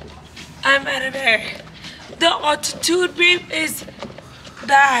 I'm out of there. The altitude, babe, is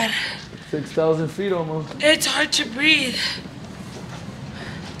bad. 6,000 feet almost. It's hard to breathe.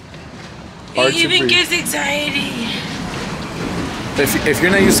 Hard It to even breathe. gives anxiety. If you're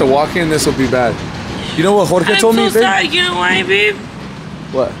not used to walking, this will be bad. You know what Jorge told me, I'm so babe? sorry. You know why, babe?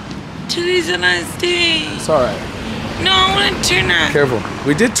 What? Today's the last day. It's alright. No, I want to turn up. Careful.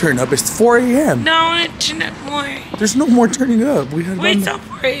 We did turn up. It's 4 a.m. No, I want to turn up more. There's no more turning up. We had Wait one till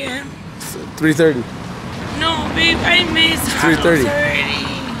 4 a.m. 3:30. No, babe, I miss 3:30. already.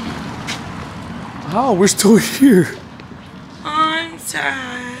 How? We're still here. I'm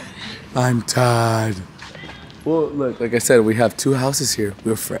sad. I'm tired. Well, look, like I said, we have 2 houses here.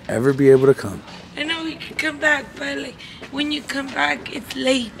 We'll forever be able to come. I know we could come back, but like when you come back, it's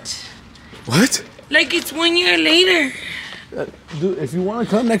late. What? Like it's 1 year later. Dude, if you want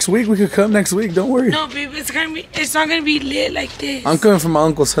to come next week, we could come next week. Don't worry. No, babe, it's not gonna be lit like this. I'm coming for my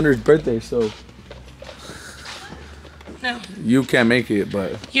uncle's 100th birthday, so No, you can't make it,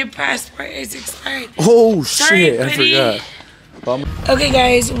 but... your passport is expired. Oh, Sorry, shit, I buddy. forgot. Okay,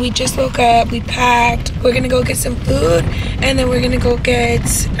 guys, we just woke up. We packed. We're gonna go get some food, and then we're gonna go get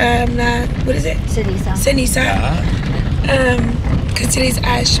what is it? Ceniza. Cause today's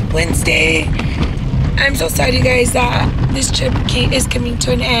Ash Wednesday. I'm so sorry, you guys, that this trip is coming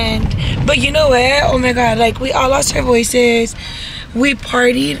to an end. But you know what? Oh my God! Like we all lost our voices. We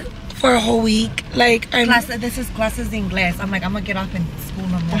partied for a whole week. Like This is classes de inglés. I'm like, I'm gonna get off in school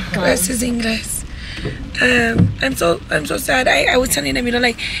no more. Clases English. I'm so sad. I was telling them, you know,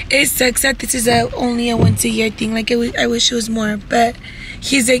 like it sucks that this is only a once a year thing. Like I wish it was more, but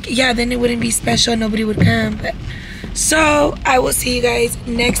he's like, yeah, then it wouldn't be special. Nobody would come. But so I will see you guys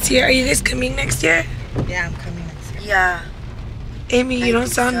next year. Are you guys coming next year? Yeah, I'm coming next year. Yeah. Amy, you don't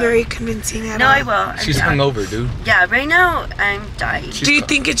sound very convincing at No, all. I will. She's hungover, dude. Yeah, right now I'm dying. Do you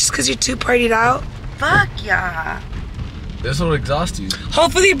think it's just because you're too partied out? Fuck yeah. This will exhaust you.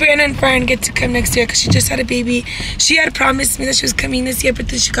 Hopefully Brianna and Fern get to come next year because she just had a baby. She had promised me that she was coming this year, but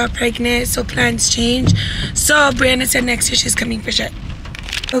then she got pregnant, so plans changed. So Brianna said next year she's coming for sure.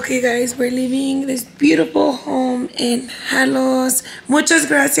 Okay, guys, we're leaving this beautiful home in Jalos. Muchas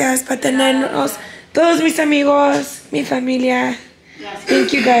gracias por tenernos. Todos mis amigos, mi familia.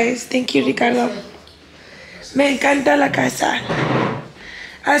 Thank you, guys. Thank you, Ricardo. Me encanta la casa.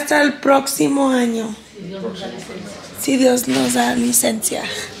 Hasta el próximo año. Si Dios nos da licencia.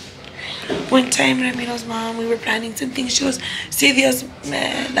 One time, Ramiro's mom, we were planning some things. She goes, si Dios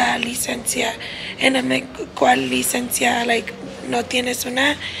me da licencia. And I'm like, ¿cuál licencia? Like, no tienes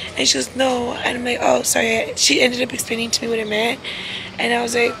una? And she goes, no. And I'm like, oh, sorry. She ended up explaining to me what it meant. And I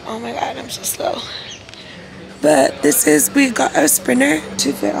was like, oh my God, I'm so slow. But we got a Sprinter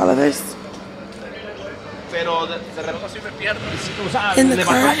to fit all of us. Pero de repente sí me pierdo. In the Le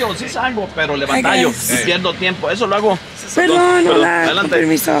car. batallo, sí salgo, pero le Hi, batallo. guys. Pierdo tiempo. Eso lo hago. Perdón, hola. Adelante.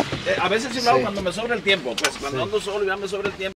 Permiso. A veces sí lo hago cuando me sobra el tiempo. Pues cuando ando solo ya me sobra el tiempo.